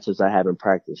hardest matchups I have in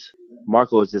practice.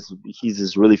 Marco he's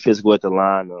just really physical at the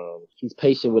line. He's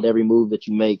patient with every move that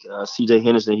you make. CJ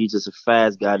Henderson, he's just a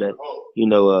fast guy that,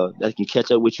 that can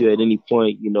catch up with you at any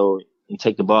point, and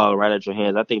take the ball right out your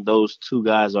hands. I think those two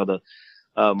guys are the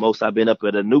most I've been up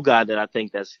with. A new guy that I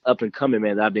think that's up and coming,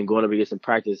 man, that I've been going up against in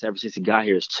practice ever since he got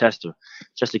here is Chester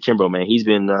Kimbrough, man. He's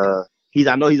been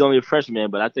I know he's only a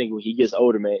freshman, but I think when he gets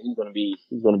older, man, he's gonna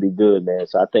be good, man.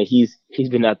 So I think he's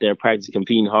been out there in practice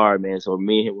competing hard, man. So when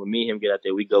me and him get out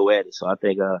there, we go at it. So I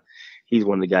think he's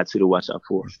one of the guys too to watch out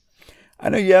for. I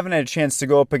know you haven't had a chance to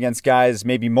go up against guys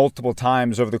maybe multiple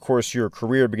times over the course of your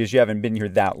career because you haven't been here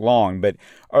that long, but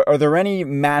are there any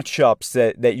matchups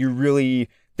that you really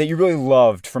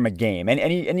loved from a game? And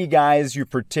any guys you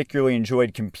particularly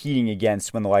enjoyed competing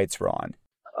against when the lights were on?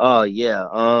 Oh, yeah.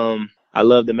 I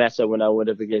loved the matchup when I went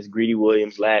up against Greedy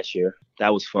Williams last year.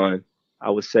 That was fun.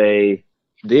 I would say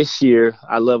this year,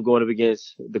 I love going up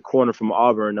against the corner from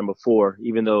Auburn, number 4,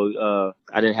 even though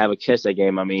I didn't have a catch that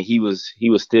game. I mean, he was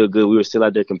still good. We were still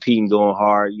out there competing, going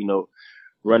hard,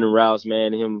 running routes,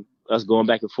 man, us going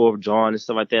back and forth, drawing and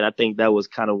stuff like that. I think that was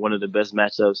kind of one of the best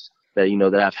matchups that,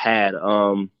 that I've had.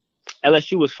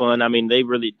 LSU was fun. I mean, they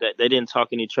didn't talk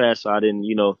any trash, so I didn't,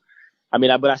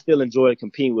 but I still enjoyed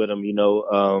competing with them,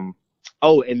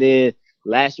 and then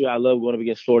last year I loved going up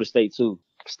against Florida State too.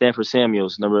 Stanford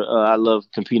Samuels, I love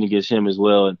competing against him as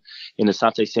well, and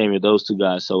Asante Samuel, those two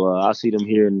guys. So I'll see them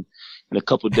here in a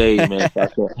couple of days, man.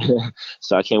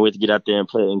 So I can't wait to get out there and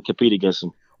play and compete against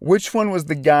them. Which one was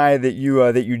the guy that you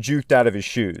juked out of his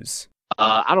shoes?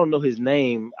 I don't know his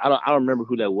name. I don't remember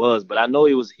who that was, but I know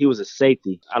he was a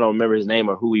safety. I don't remember his name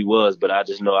or who he was, but I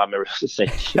just know I remember he was a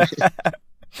safety.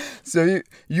 So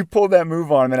you pulled that move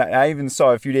on him, and I even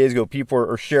saw a few days ago people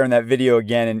are sharing that video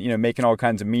again and making all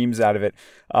kinds of memes out of it.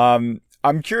 I'm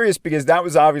curious because that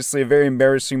was obviously a very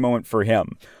embarrassing moment for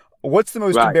him. What's the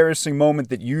most embarrassing moment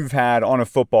that you've had on a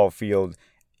football field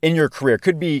in your career?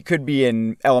 Could be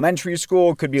in elementary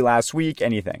school, could be last week,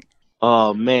 anything.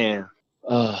 Oh man,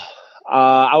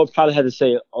 I would probably have to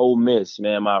say Ole Miss,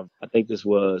 man. I think this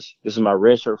was my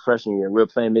redshirt freshman year. We were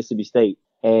playing Mississippi State,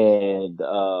 and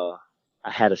I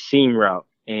had a seam route,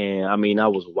 and I mean, I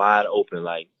was wide open,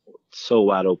 like so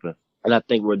wide open. And I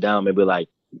think we're down maybe I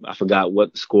forgot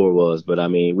what the score was, but I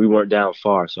mean, we weren't down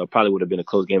far, so it probably would have been a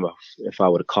close game if I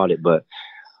would have caught it. But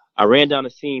I ran down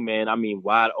the seam, man. I mean,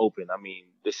 wide open. I mean,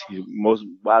 this is the most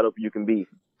wide open you can be.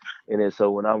 And then so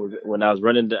when I was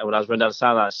running down the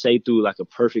sideline, I saved through like a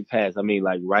perfect pass. I mean,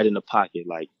 like right in the pocket,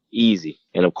 like easy.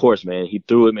 And of course, man, he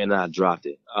threw it, man, and I dropped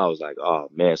it. I was like, oh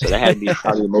man. So that had to be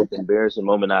probably the most embarrassing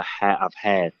moment I've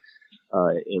had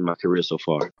in my career so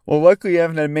far. Well, luckily you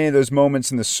haven't had many of those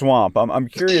moments in the swamp. I'm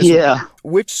curious,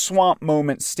 which swamp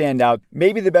moments stand out?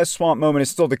 Maybe the best swamp moment is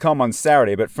still to come on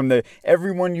Saturday, but from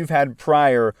everyone you've had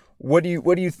prior, what do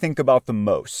you think about the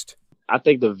most? I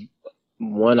think the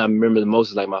one I remember the most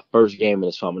is like my first game in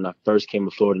the swamp when I first came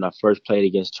to Florida and I first played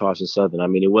against Charleston Southern. I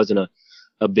mean, it wasn't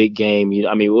a big game.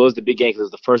 I mean, it was the big game because it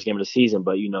was the first game of the season,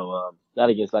 but not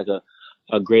against like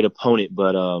a great opponent.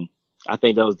 But I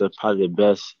think that was probably the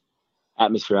best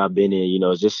atmosphere I've been in.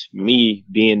 It's just me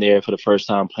being there for the first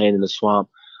time playing in the swamp.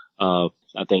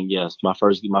 I think yes, my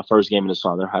first game in the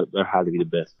swamp. They're had to be the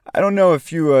best. I don't know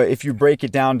if you break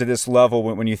it down to this level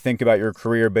when you think about your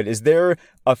career, but is there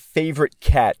a favorite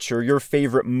catch or your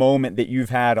favorite moment that you've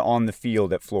had on the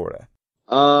field at Florida?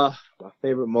 My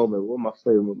favorite moment. What my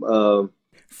favorite?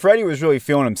 Freddie was really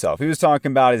feeling himself. He was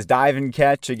talking about his diving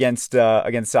catch against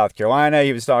South Carolina.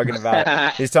 He was talking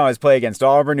about his play against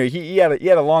Auburn. He had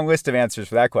a long list of answers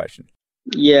for that question.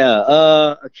 Yeah,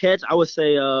 a catch. I would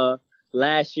say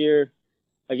last year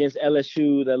against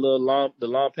LSU, the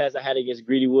long pass I had against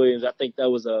Greedy Williams, I think that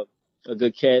was a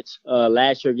good catch.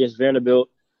 Last year against Vanderbilt,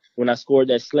 when I scored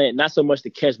that slant, not so much the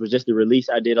catch, but just the release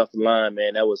I did off the line,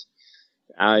 man, that was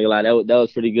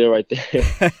pretty good right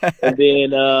there. And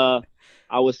then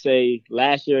I would say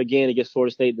last year again against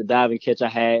Florida State, the diving catch I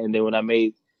had, and then when I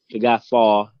made the guy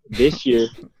fall. This year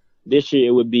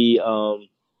it would be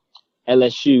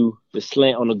LSU, the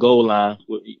slant on the goal line.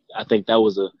 I think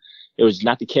it was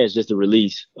not the catch, just the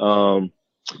release.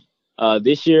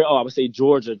 This year, I would say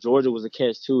Georgia. Georgia was a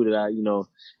catch too that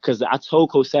because I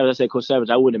told Coach Savage, Coach Savage,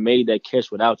 I wouldn't have made that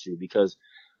catch without you, because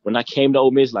when I came to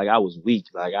Ole Miss, I was weak.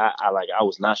 I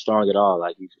was not strong at all.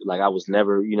 I was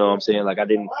never, you know what I'm saying?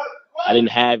 I didn't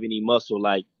have any muscle.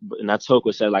 And I told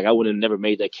Coach Savage, I would have never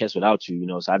made that catch without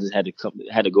you, So I just had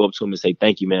to go up to him and say,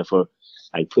 thank you, man, for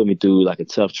put me through a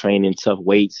tough training, tough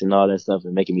weights and all that stuff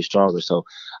and making me stronger. So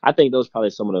I think those are probably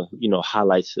some of the,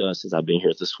 highlights since I've been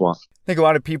here at the Swamp. I think a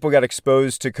lot of people got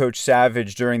exposed to Coach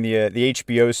Savage during the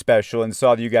HBO special and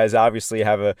saw that you guys obviously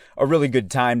have a really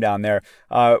good time down there.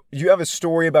 Do you have a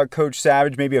story about Coach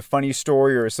Savage, maybe a funny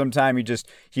story, or sometime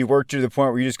he worked you to the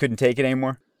point where you just couldn't take it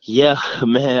anymore? Yeah,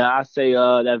 man, I say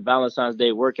that Valentine's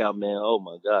Day workout, man, oh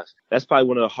my gosh. That's probably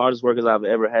one of the hardest workouts I've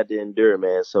ever had to endure,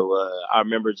 man. So I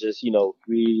remember just,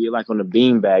 we on the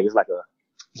bean bag, it's like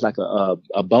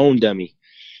a bone dummy,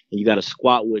 and you got to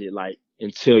squat with it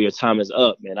until your time is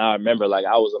up, man. I remember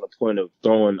I was on the point of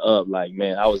throwing up,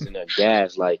 man, I was in a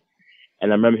gas, and I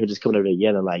remember him just coming over there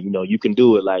yelling, you can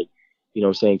do it, what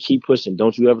I'm saying, keep pushing,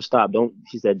 don't you ever stop,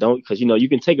 he said don't, because you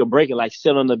can take a break and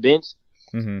sit on the bench.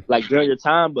 Mm-hmm. During your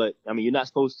time, but I mean, you're not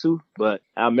supposed to. But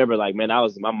I remember, man,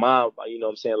 my mom, what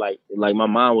I'm saying, my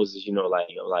mom was,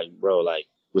 bro,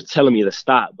 was telling me to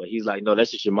stop, but he's no,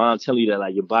 that's just your mom telling you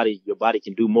that, your body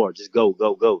can do more. Just go.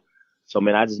 So,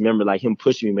 man, I just remember, him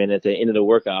pushing me, man. At the end of the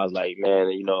workout, I was like, man,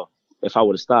 if I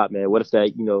would have stopped, man, what if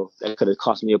that, that could have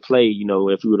cost me a play,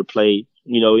 if we would have played,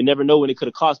 you never know when it could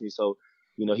have cost me. So,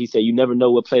 he said, you never know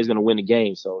what player is going to win the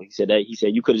game. So he said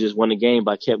you could have just won the game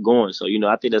by kept going. So,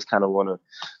 I think that's kind of one of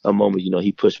a moment,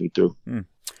 he pushed me through.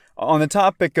 On the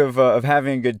topic of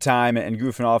having a good time and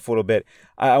goofing off a little bit,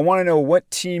 I want to know what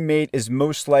teammate is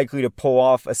most likely to pull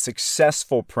off a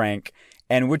successful prank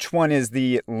and which one is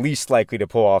the least likely to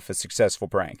pull off a successful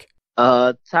prank.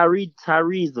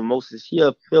 Tyree's the most,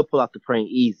 he'll pull off the prank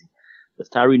easy. Because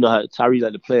Tyree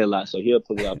like to play a lot, so he'll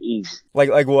pull it off easy.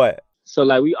 Like what?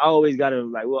 So, we always got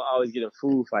him, we'll always get in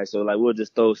food fight. So, we'll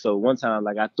just throw. So, one time,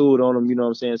 I threw it on him, you know what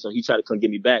I'm saying? So, he tried to come get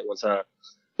me back one time.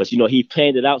 But, he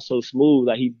panned it out so smooth,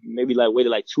 he maybe,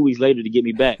 waited 2 weeks later to get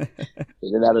me back.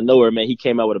 And then out of nowhere, man, he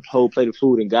came out with a whole plate of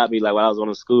food and got me, while I was on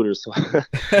a scooter. So,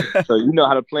 so you know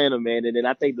how to plan him, man. And then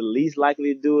I think the least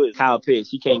likely to do it is Kyle Pitts.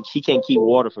 He can't keep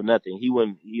water for nothing. He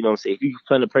wouldn't, you know what I'm saying? If you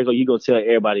plan the prank, you're going to tell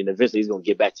everybody, and eventually he's going to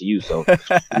get back to you. So,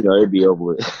 it'd be over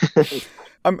with.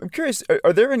 I'm curious,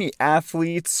 are there any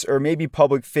athletes or maybe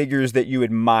public figures that you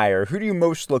admire? Who do you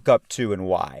most look up to and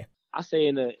why? I say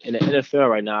in the NFL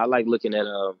right now, I like looking at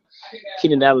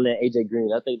Keenan Allen and AJ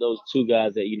Green. I think those two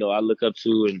guys that, I look up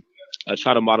to and I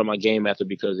try to model my game after,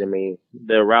 because,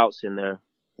 their routes and their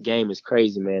game is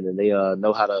crazy, man. And they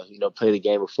know how to, play the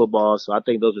game of football. So I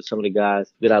think those are some of the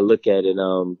guys that I look at.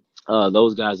 And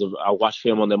those guys, I watch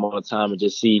film on them all the time and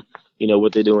just see,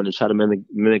 what they're doing and try to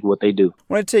mimic what they do.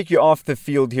 I want to take you off the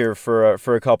field here for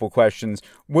a couple questions.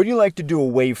 What do you like to do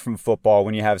away from football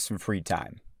when you have some free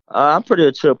time? I'm pretty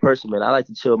a chill person, man. I like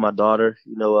to chill with my daughter,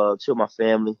 chill with my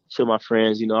family, chill with my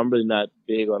friends. I'm really not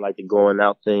big on the going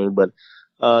out thing, but,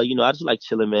 I just like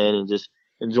chilling, man, and just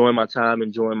enjoying my time,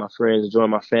 enjoying my friends,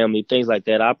 enjoying my family, things like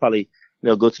that. I'll probably,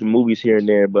 go to the movies here and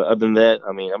there, but other than that,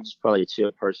 I'm just probably a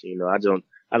chill person.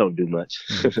 I don't do much.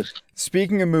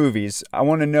 Speaking of movies, I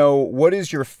want to know, what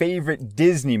is your favorite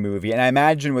Disney movie? And I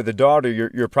imagine with a daughter,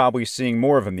 you're probably seeing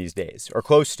more of them these days, or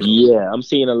close to. Yeah, I'm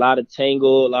seeing a lot of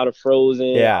Tangled, a lot of Frozen.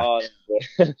 Yeah.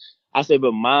 I say,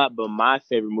 but my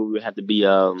favorite movie would have to be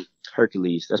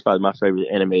Hercules. That's probably my favorite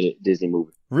animated Disney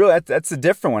movie. Really? That's a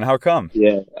different one. How come?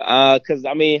 Yeah, because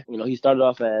he started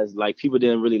off as people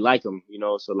didn't really like him,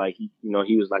 so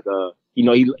he was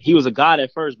he was a god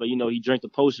at first, but he drank the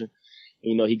potion.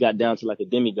 He got down to a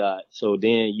demigod. So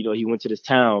then, he went to this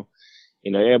town,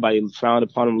 everybody frowned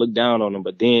upon him, looked down on him.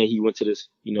 But then he went to this,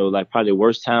 probably the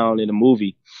worst town in the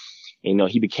movie.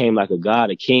 He became a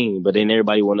god, a king, but then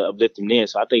everybody wanted to uplift him there.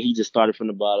 So I think he just started from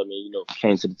the bottom and,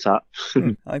 came to the top.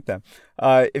 I like that.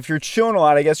 If you're chilling a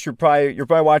lot, I guess you're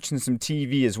probably watching some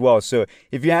TV as well. So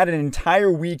if you had an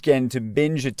entire weekend to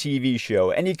binge a TV show,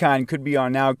 any kind, could be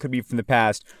on now, could be from the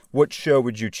past, what show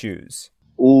would you choose?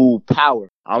 Ooh, Power.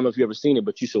 I don't know if you ever seen it,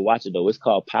 but you should watch it though. It's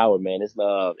called Power, man.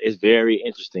 It's very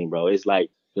interesting, bro. It's like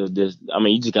there's I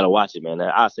mean, you just gotta watch it, man.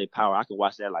 I say Power. I could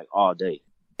watch that like all day.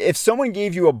 If someone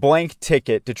gave you a blank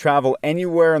ticket to travel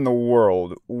anywhere in the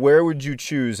world, where would you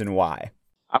choose and why?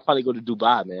 I'd probably go to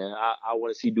Dubai, man. I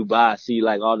want to see Dubai, see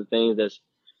like all the things that's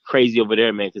crazy over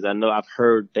there, man, because I know I've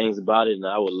heard things about it, and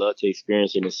I would love to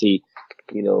experience it and see,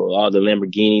 you know, all the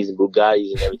Lamborghinis and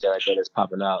Bugattis and everything like that that's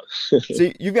popping out.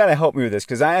 See, you got to help me with this,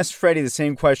 because I asked Freddie the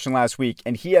same question last week,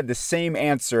 and he had the same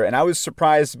answer, and I was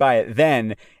surprised by it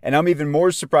then, and I'm even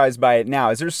more surprised by it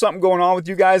now. Is there something going on with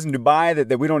you guys in Dubai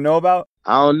that we don't know about?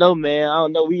 I don't know, man. I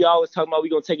don't know. We always talk about we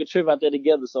going to take a trip out there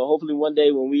together, so hopefully one day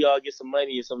when we all get some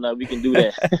money or something, we can do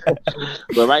that.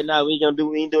 But right now, we ain't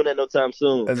doing that no time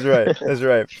soon. That's right. That's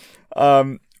right.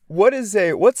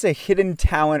 What's a hidden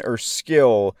talent or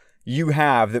skill you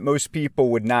have that most people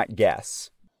would not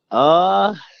guess?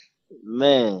 Man,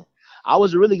 I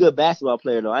was a really good basketball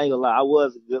player though. I ain't gonna lie. I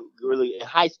was really in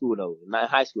high school though. Not in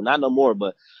high school, not no more.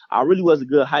 But I really was a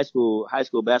good high school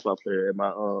basketball player in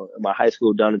my high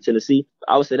school down in Tennessee.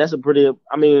 I would say that's a pretty.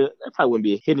 I mean, that probably wouldn't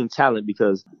be a hidden talent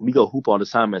because we go hoop all the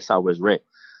time at Southwest Rec.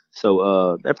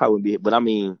 So that probably wouldn't be. But I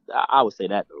mean, I would say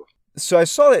that though. So I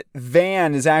saw that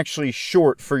Van is actually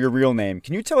short for your real name.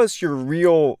 Can you tell us your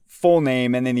real full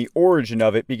name and then the origin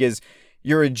of it? Because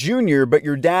you're a junior, but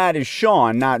your dad is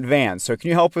Sean, not Van. So can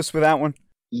you help us with that one?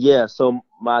 Yeah. So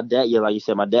my dad, like you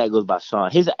said, my dad goes by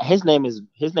Sean. His name is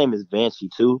Vanchi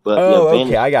too. But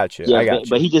okay, I got you. Yeah, I got you.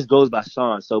 But he just goes by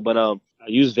Sean. So, but I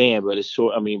use Van, but it's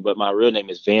short. I mean, but my real name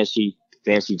is Vanchi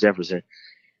Jefferson.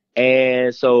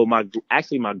 And so my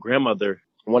grandmother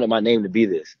wanted my name to be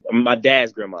this. My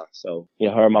dad's grandma. So, you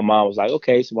know, her and my mom was like,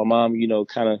 okay. So my mom, you know,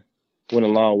 kind of went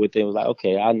along with it. Was like,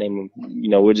 okay, I'll name him, you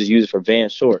know, we'll just use it for Van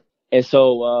short. And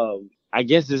so I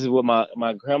guess this is what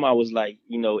my grandma was like,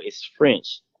 you know, it's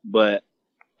French, but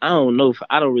I don't know.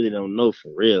 I don't know for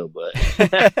real, but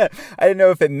I didn't know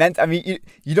if it meant. I mean,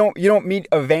 you don't meet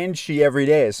a Vanchi every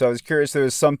day, so I was curious. There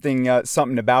was something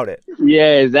about it.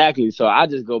 Yeah, exactly. So I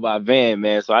just go by Van,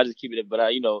 man. So I just keep it.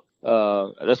 But you know,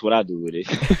 that's what I do with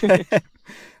it.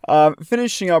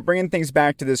 Finishing up, bringing things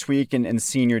back to this week and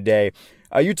senior day.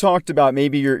 You talked about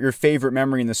maybe your favorite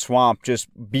memory in the Swamp, just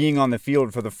being on the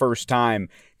field for the first time.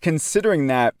 Considering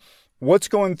that, what's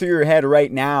going through your head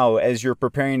right now as you're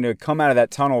preparing to come out of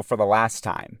that tunnel for the last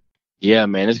time? Yeah,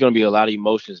 man, it's going to be a lot of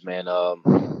emotions, man.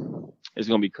 It's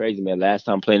going to be crazy, man. Last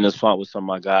time playing this Swamp with some of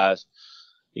my guys,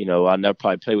 you know, I'll never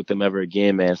probably play with them ever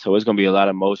again, man. So it's going to be a lot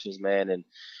of emotions, man. And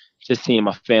just seeing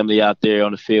my family out there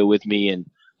on the field with me and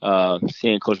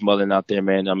seeing Coach Mullen out there,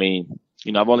 man. I mean,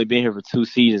 you know, I've only been here for 2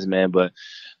 seasons, man, but,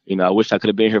 you know, I wish I could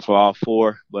have been here for all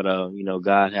 4. But, you know,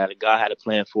 God had a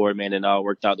plan for it, man, and it all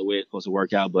worked out the way it's supposed to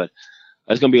work out. But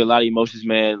it's going to be a lot of emotions,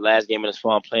 man. Last game in the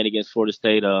Swamp, playing against Florida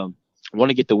State. I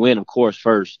want to get the win, of course,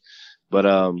 first. But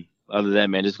other than that,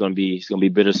 man, it's going to be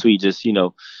bittersweet just, you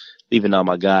know, leaving all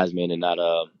my guys, man, and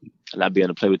not being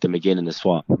able to play with them again in the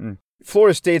Swamp. Mm.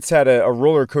 Florida State's had a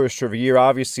roller coaster of a year.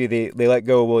 Obviously, they let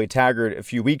go of Willie Taggart a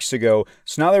few weeks ago,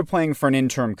 so now they're playing for an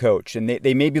interim coach, and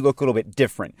they maybe look a little bit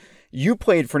different. You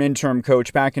played for an interim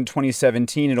coach back in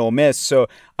 2017 at Ole Miss, so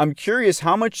I'm curious,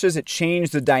 how much does it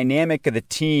change the dynamic of the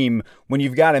team when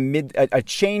you've got a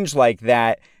change like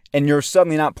that, and you're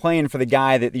suddenly not playing for the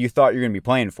guy that you thought you're going to be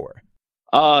playing for?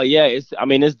 Yeah,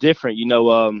 it's different, you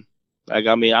know. I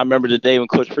remember the day when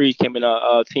Coach Freeze came in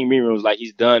team meeting room, was like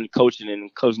he's done coaching,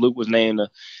 and Coach Luke was named the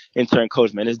intern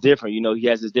coach. Man, it's different. You know, he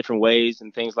has his different ways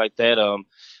and things like that.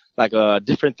 Like a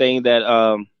different thing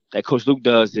that Coach Luke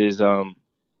does is when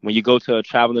you go to a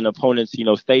traveling opponent's, you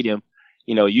know, stadium,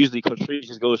 you know, usually Coach Freeze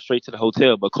just goes straight to the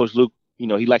hotel, but Coach Luke, you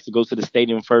know, he likes to go to the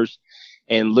stadium first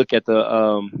and look at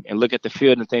the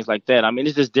field and things like that. I mean,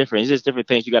 it's just different. It's just different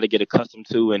things you got to get accustomed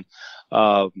to. And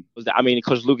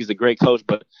Coach Luke is a great coach,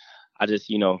 but I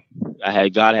just, you know,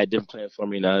 God had different plans for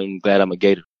me, and I'm glad I'm a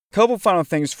Gator. Couple final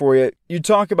things for you. You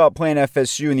talk about playing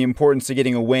FSU and the importance of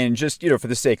getting a win, just, you know, for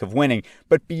the sake of winning.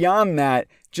 But beyond that,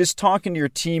 just talking to your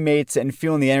teammates and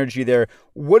feeling the energy there,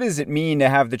 what does it mean to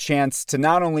have the chance to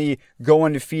not only go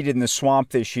undefeated in the Swamp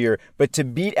this year, but to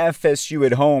beat FSU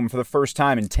at home for the first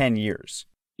time in 10 years?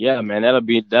 Yeah, man,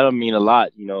 that'll mean a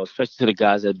lot, you know, especially to the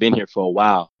guys that have been here for a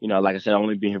while. You know, like I said, I've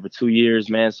only been here for 2 years,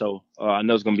 man. So I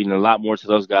know it's going to mean a lot more to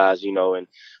those guys, you know, and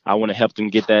I want to help them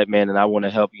get that, man. And I want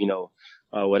to help, you know,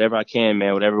 whatever I can,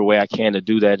 man, whatever way I can to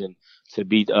do that and to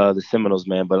beat the Seminoles,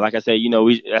 man. But like I said, you know,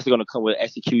 that's going to come with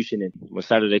execution. And when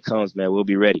Saturday comes, man, we'll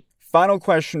be ready. Final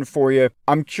question for you.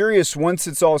 I'm curious, once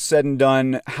it's all said and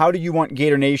done, how do you want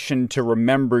Gator Nation to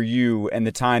remember you and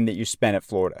the time that you spent at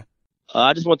Florida?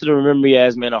 I just want them to remember me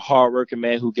as, man, a hard-working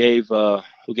man who gave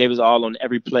his all on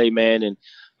every play, man, and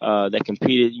that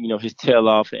competed, his tail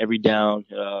off every down,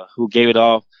 who gave it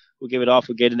all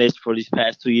for Gator Nation for these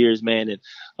past 2 years, man.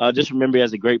 And just remember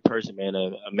as a great person, man,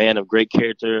 a man of great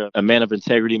character, a man of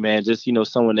integrity, man. Just,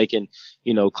 someone they can,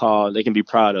 they can be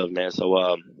proud of, man.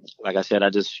 So, like I said, I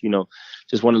just want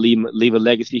to leave a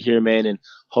legacy here, man. And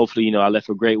hopefully, I left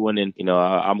a great one, and,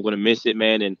 I'm going to miss it,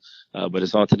 man. And, but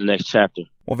it's on to the next chapter.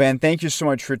 Well, Van, thank you so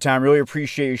much for your time. Really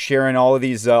appreciate you sharing all of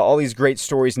these great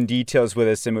stories and details with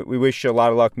us. And we wish you a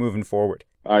lot of luck moving forward.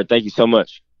 All right. Thank you so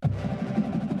much.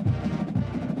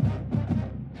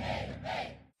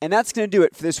 And that's going to do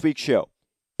it for this week's show.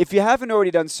 If you haven't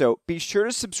already done so, be sure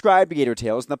to subscribe to Gator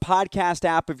Tales in the podcast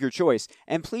app of your choice,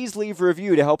 and please leave a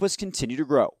review to help us continue to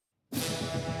grow.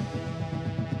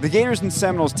 The Gators and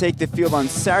Seminoles take the field on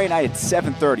Saturday night at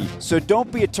 7:30, so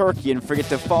don't be a turkey and forget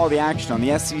to follow the action on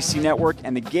the SEC Network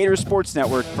and the Gator Sports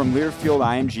Network from Learfield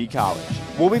IMG College.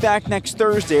 We'll be back next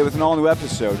Thursday with an all-new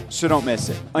episode, so don't miss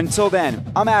it. Until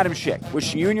then, I'm Adam Schick,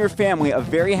 wishing you and your family a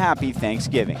very happy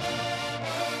Thanksgiving.